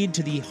would lead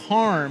to the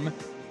harm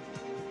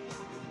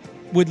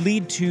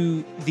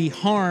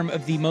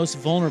of the most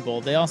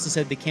vulnerable. They also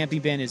said the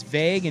camping ban is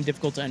vague and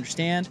difficult to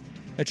understand.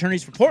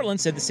 Attorneys for Portland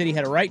said the city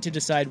had a right to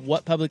decide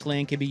what public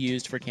land can be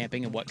used for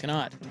camping and what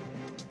cannot.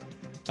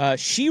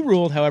 She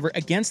ruled, however,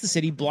 against the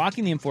city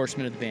blocking the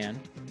enforcement of the ban.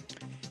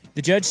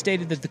 The judge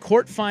stated that the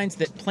court finds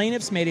that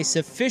plaintiffs made a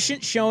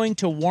sufficient showing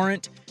to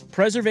warrant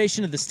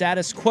preservation of the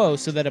status quo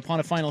so that upon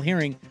a final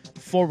hearing,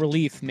 full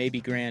relief may be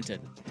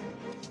granted.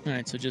 All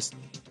right, so just,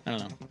 I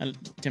don't know,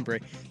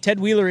 temporary. Ted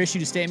Wheeler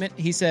issued a statement.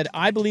 He said,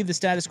 I believe the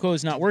status quo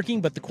is not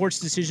working, but the court's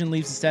decision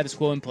leaves the status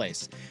quo in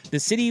place. The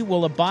city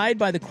will abide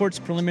by the court's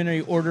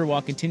preliminary order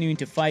while continuing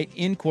to fight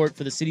in court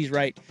for the city's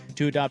right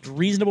to adopt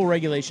reasonable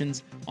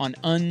regulations on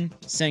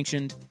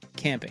unsanctioned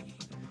camping.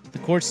 The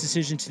court's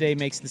decision today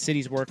makes the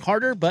city's work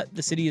harder, but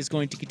the city is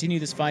going to continue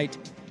this fight,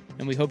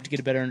 and we hope to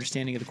get a better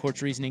understanding of the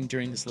court's reasoning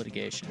during this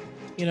litigation.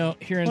 You know,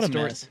 hearing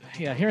stories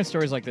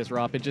like this,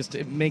 Rob,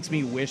 it makes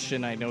me wish,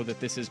 and I know that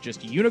this is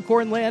just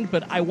unicorn land,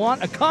 but I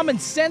want a common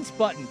sense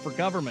button for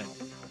government.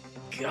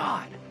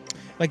 God.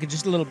 Like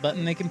just a little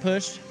button they can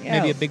push? Yeah.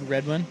 Maybe a big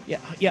red one?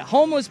 Yeah.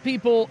 Homeless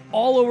people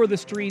all over the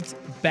streets,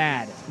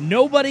 bad.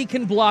 Nobody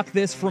can block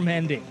this from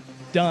ending.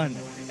 Done.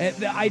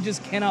 I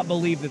just cannot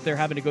believe that they're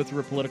having to go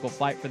through a political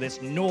fight for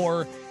this,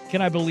 nor can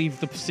I believe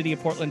the city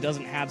of Portland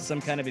doesn't have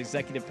some kind of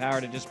executive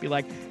power to just be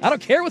like, I don't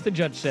care what the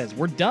judge says.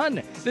 We're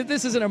done.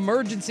 This is an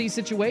emergency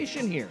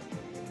situation here.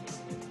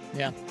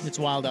 Yeah, it's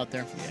wild out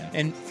there. Yeah.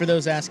 And for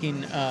those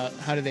asking,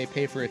 how do they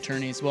pay for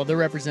attorneys? Well, they're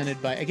represented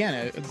by,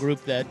 again, a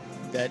group that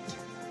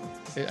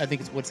I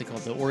think it's, what's it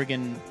called? The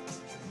Oregon...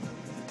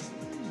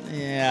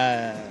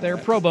 Yeah. They're a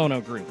pro bono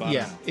group.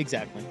 Yeah,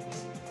 exactly.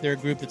 They're a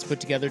group that's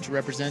put together to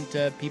represent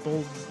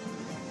people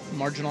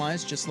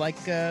marginalized, just like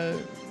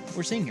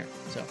we're seeing here.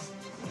 So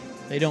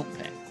they don't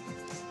pay.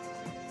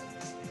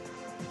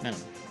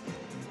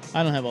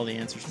 I don't have all the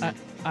answers, man.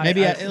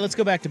 Maybe let's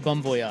go back to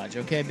Bum Voyage,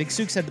 okay? Big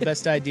Sook's had the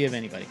best idea of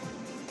anybody.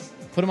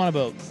 Put him on a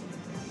boat.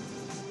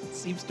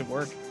 Seems to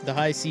work. The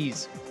high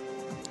seas.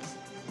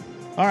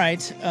 All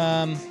right.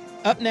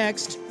 Up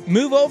next,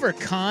 move over,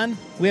 Con.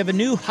 We have a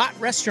new hot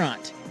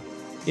restaurant.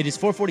 It is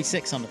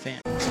 446 on The Fan.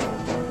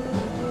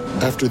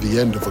 After the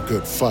end of a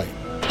good fight,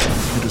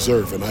 you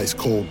deserve an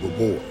ice-cold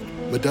reward.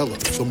 Modelo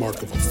is the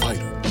mark of a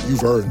fighter.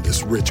 You've earned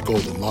this rich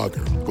golden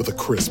lager with a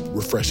crisp,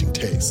 refreshing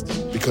taste.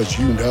 Because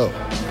you know,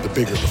 the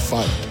bigger the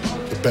fight,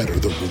 the better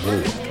the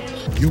reward.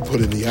 You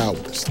put in the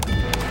hours,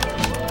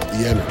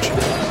 the energy,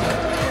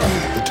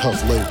 the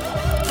tough labor.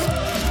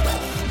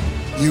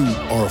 You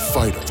are a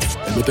fighter,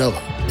 and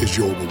Modelo is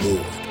your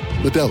reward.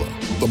 Modelo,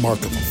 the mark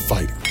of a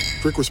fighter.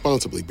 Drink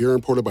responsibly. Beer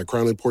imported by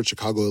Crown Imports,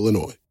 Chicago,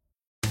 Illinois.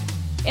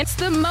 It's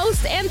the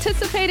most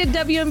anticipated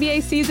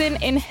WNBA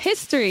season in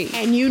history.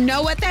 And you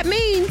know what that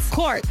means.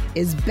 Court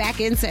is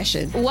back in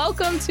session.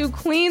 Welcome to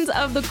Queens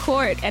of the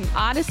Court, an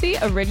Odyssey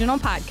original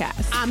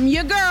podcast. I'm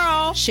your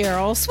girl,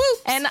 Cheryl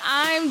Swoops. And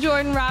I'm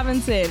Jordan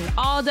Robinson.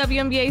 All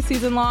WNBA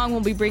season long,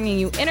 we'll be bringing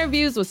you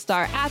interviews with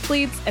star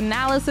athletes,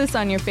 analysis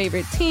on your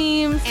favorite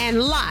teams,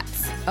 and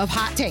lots of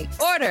hot takes.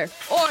 Order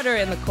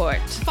in the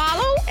court.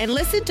 Follow and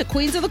listen to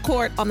Queens of the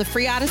Court on the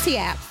free Odyssey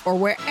app or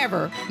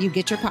wherever you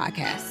get your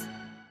podcasts.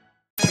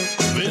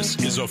 This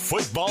is a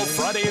Football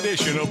Friday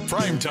edition of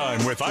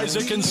Primetime with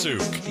Isaac and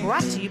Suk.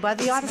 Brought to you by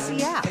the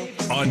Odyssey app.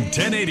 On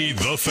 1080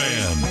 The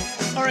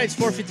Fan. All right, it's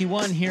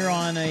 4:51 here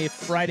on a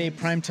Friday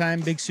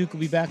Primetime. Big Suk will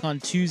be back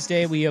on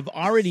Tuesday. We have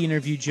already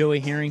interviewed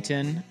Joey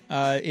Harrington.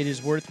 It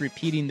is worth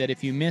repeating that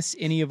if you miss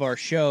any of our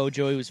show,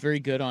 Joey was very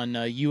good on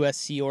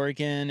USC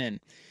Oregon and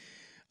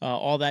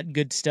all that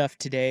good stuff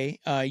today.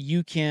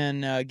 You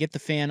can get The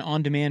Fan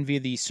on demand via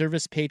the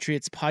Service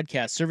Patriots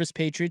podcast. Service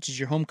Patriots is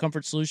your home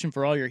comfort solution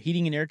for all your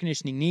heating and air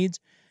conditioning needs.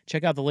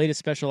 Check out the latest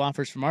special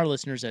offers from our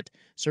listeners at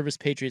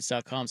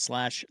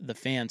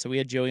servicepatriots.com/thefan. So we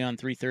had Joey on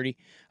 3:30.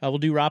 We'll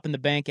do Rop in the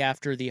Bank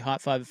after the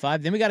Hot 5 at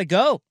 5. Then we got to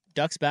go.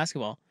 Ducks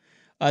basketball.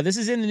 This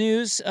is in the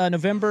news,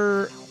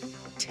 November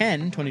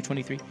 10,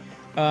 2023.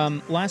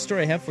 Last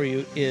story I have for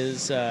you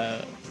is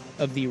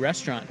of the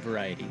restaurant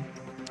variety.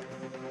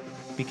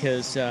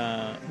 Because,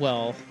 I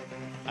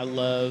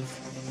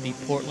love the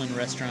Portland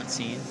restaurant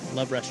scene.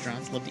 Love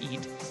restaurants. Love to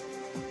eat.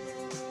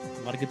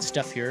 A lot of good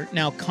stuff here.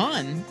 Now,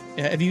 Con,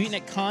 have you eaten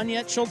at Con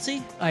yet,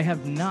 Schultze? I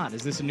have not.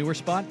 Is this a newer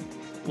spot?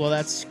 Well,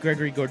 that's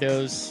Gregory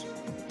Gordeau's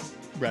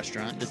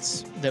restaurant.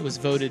 That was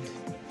voted,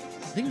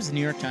 I think it was the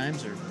New York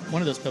Times or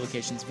one of those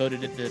publications,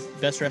 voted it the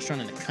best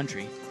restaurant in the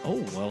country.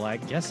 Oh, well, I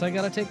guess I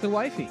got to take the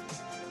wifey.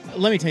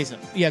 Let me tell you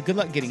something. Yeah, good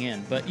luck getting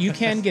in, but you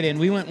can get in.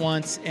 We went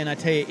once, and I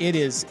tell you, it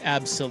is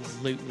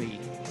absolutely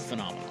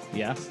phenomenal.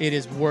 Yeah? It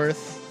is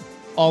worth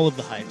all of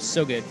the hype.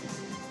 So good.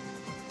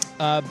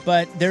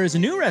 But there is a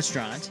new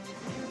restaurant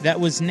that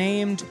was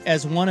named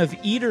as one of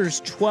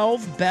Eater's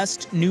 12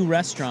 best new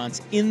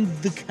restaurants in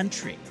the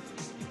country.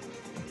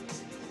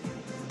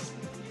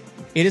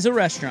 It is a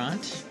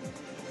restaurant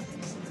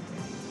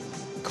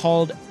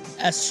called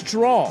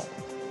Astral.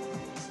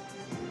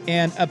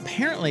 And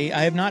apparently,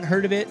 I have not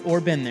heard of it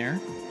or been there,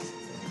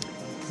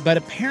 but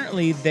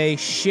apparently they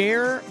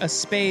share a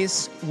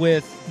space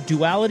with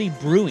Duality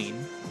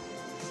Brewing.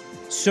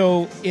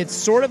 So it's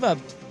sort of a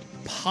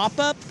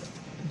pop-up,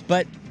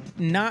 but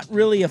not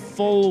really a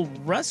full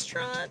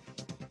restaurant?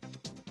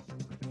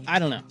 I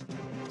don't know.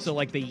 So,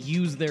 like, they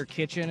use their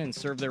kitchen and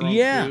serve their own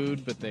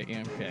food, but they...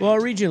 Yeah, okay. Well, I'll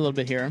read you a little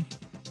bit here.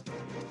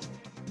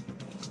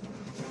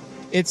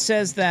 It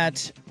says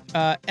that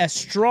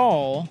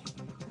Astral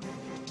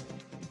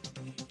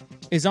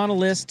is on a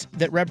list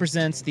that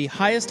represents the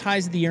highest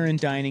highs of the year in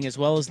dining, as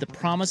well as the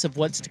promise of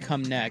what's to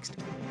come next.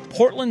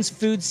 Portland's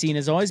food scene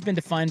has always been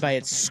defined by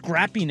its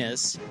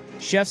scrappiness,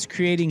 chefs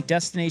creating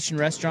destination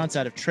restaurants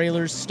out of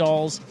trailers,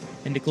 stalls,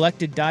 and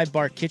neglected dive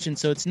bar kitchens,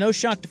 so it's no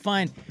shock to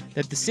find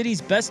that the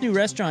city's best new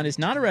restaurant is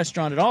not a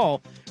restaurant at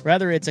all.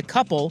 Rather, it's a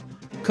couple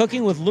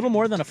cooking with little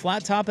more than a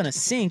flat top and a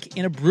sink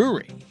in a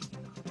brewery.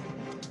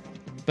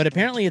 But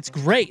apparently it's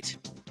great.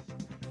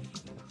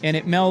 And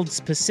it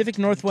melds Pacific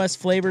Northwest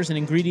flavors and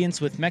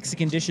ingredients with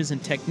Mexican dishes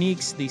and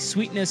techniques. The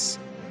sweetness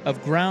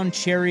of ground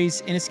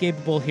cherries,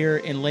 inescapable here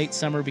in late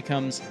summer,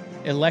 becomes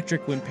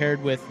electric when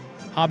paired with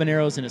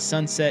habaneros and a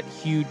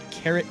sunset-hued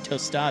carrot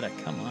tostada.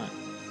 Come on.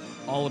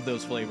 All of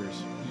those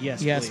flavors.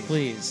 Yes,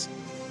 please.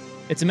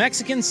 It's a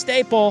Mexican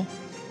staple,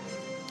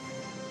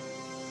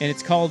 and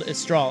it's called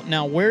Astral.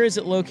 Now, where is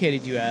it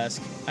located, you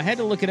ask? I had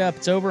to look it up.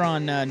 It's over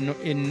on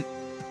in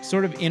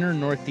sort of inner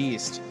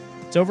northeast.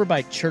 It's over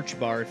by Church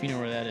Bar, if you know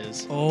where that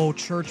is. Oh,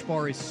 Church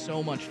Bar is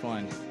so much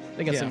fun.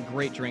 They got some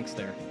great drinks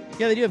there.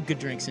 Yeah, they do have good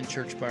drinks in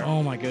Church Bar.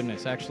 Oh, my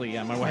goodness. Actually,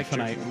 yeah, my wife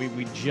and I,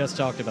 we just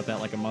talked about that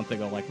like a month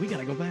ago. Like, we got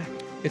to go back.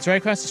 It's right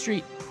across the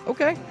street.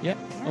 Okay. Yep.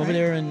 Over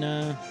there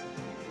in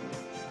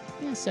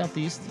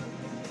southeast.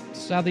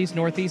 Southeast,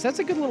 northeast. That's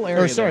a good little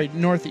area. Or, sorry,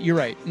 north. You're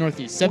right.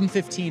 Northeast.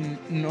 715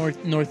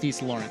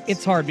 northeast Lawrence.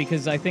 It's hard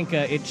because I think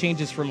it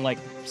changes from, like,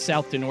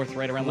 south to north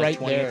right around, like,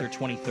 20th there. or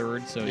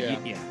 23rd. So,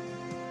 yeah.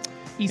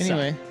 East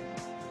anyway,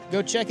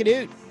 go check it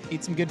out.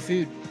 Eat some good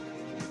food.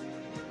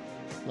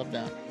 Love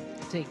that.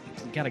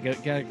 Gotta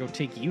go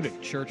take you to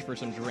church for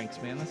some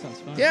drinks, man. That sounds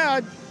fun. Yeah,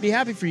 I'd be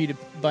happy for you to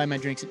buy my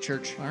drinks at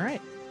church. All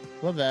right.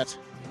 Love that.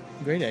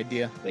 Great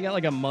idea. They got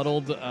like a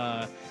muddled,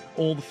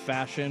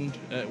 old-fashioned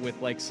with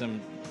like some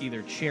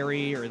either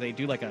cherry or they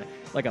do like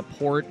a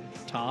port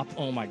top.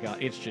 Oh my god,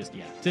 it's just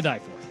to die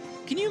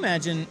for. Can you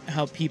imagine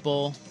how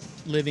people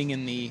living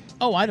in the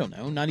I don't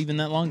know, not even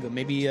that long ago,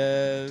 maybe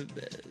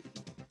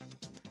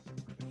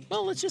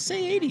well, let's just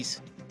say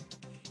 80s.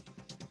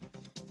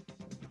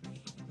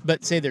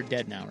 But say they're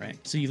dead now, right?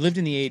 So you lived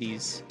in the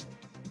 80s,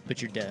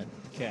 but you're dead.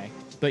 Okay.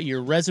 But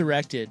you're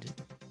resurrected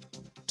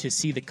to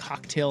see the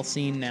cocktail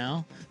scene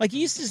now. Like,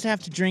 you used to just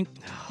have to drink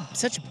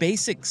such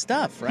basic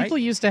stuff, right? People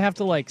used to have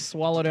to, like,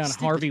 swallow down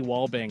Harvey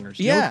Wallbangers.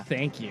 Yeah. No,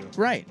 thank you.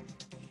 Right.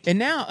 And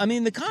now, I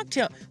mean, the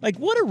cocktail, like,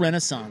 what a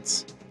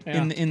renaissance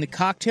in the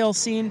cocktail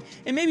scene.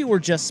 And maybe we're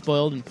just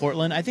spoiled in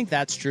Portland. I think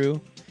that's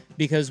true.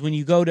 Because when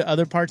you go to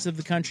other parts of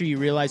the country, you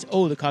realize,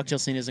 the cocktail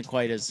scene isn't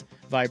quite as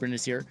vibrant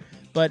as here.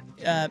 But,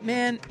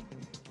 man,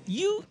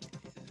 you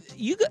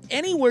go,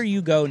 anywhere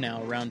you go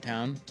now around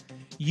town,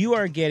 you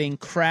are getting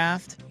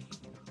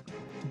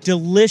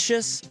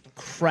delicious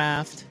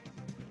craft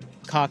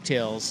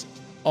cocktails,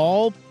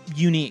 all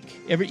unique.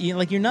 You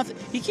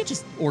can't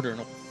just order an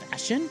old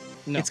fashioned.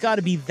 No. It's got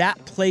to be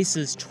that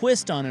place's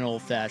twist on an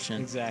old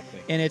fashioned.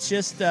 Exactly. And it's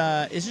just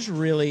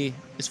really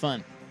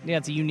fun. Yeah,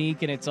 it's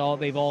unique, and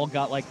they've all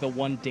got like the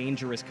one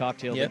dangerous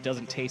cocktail that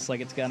doesn't taste like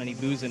it's got any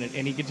booze in it,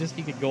 and you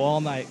could go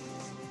all night.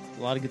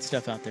 A lot of good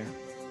stuff out there.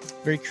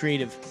 Very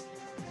creative.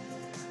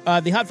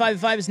 The Hot 5 at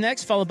 5 is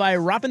next, followed by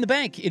Rop in the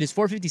Bank. It is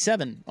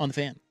 4:57 on The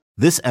Fan.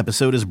 This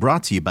episode is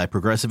brought to you by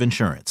Progressive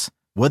Insurance.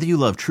 Whether you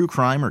love true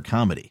crime or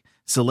comedy,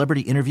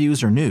 celebrity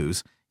interviews or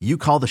news, you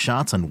call the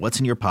shots on what's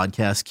in your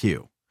podcast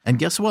queue. And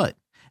guess what?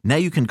 Now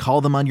you can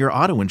call them on your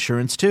auto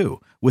insurance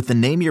too with the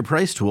Name Your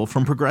Price tool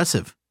from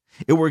Progressive.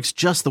 It works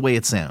just the way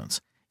it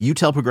sounds. You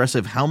tell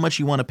Progressive how much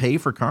you want to pay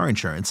for car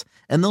insurance,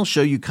 and they'll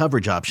show you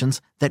coverage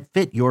options that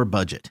fit your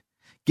budget.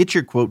 Get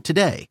your quote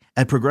today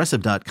at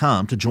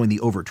Progressive.com to join the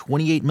over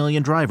 28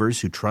 million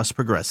drivers who trust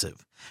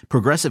Progressive.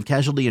 Progressive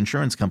Casualty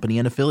Insurance Company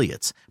and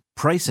Affiliates.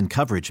 Price and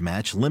coverage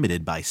match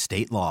limited by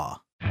state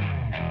law.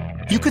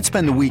 You could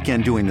spend the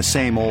weekend doing the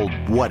same old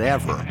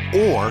whatever,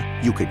 or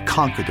you could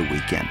conquer the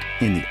weekend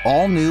in the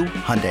all-new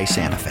Hyundai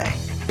Santa Fe.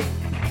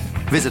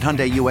 Visit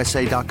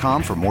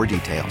HyundaiUSA.com for more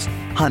details.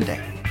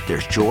 Hyundai,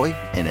 there's joy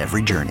in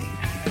every journey.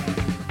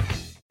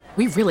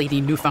 We really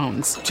need new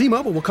phones.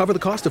 T-Mobile will cover the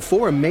cost of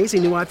 4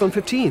 amazing new iPhone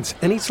 15s,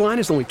 and each line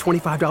is only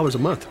 $25 a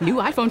month. New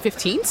iPhone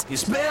 15s?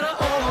 It's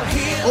better over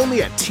here.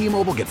 Only at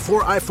T-Mobile, get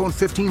 4 iPhone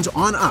 15s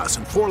on us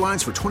and 4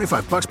 lines for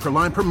 $25 per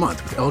line per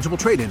month with eligible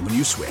trade-in when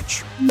you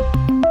switch.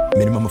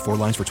 Minimum of 4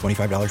 lines for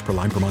 $25 per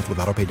line per month with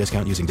autopay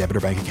discount using debit or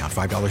bank account.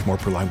 $5 more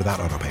per line without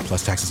autopay,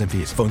 plus taxes and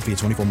fees. Phone fee at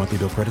 24 monthly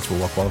bill credits for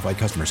well-qualified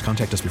customers.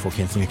 Contact us before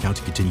canceling account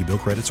to continue bill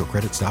credits or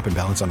credit stop and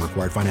balance on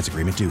required finance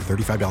agreement due.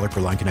 $35 per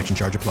line connection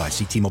charge applies.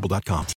 See T-Mobile.com.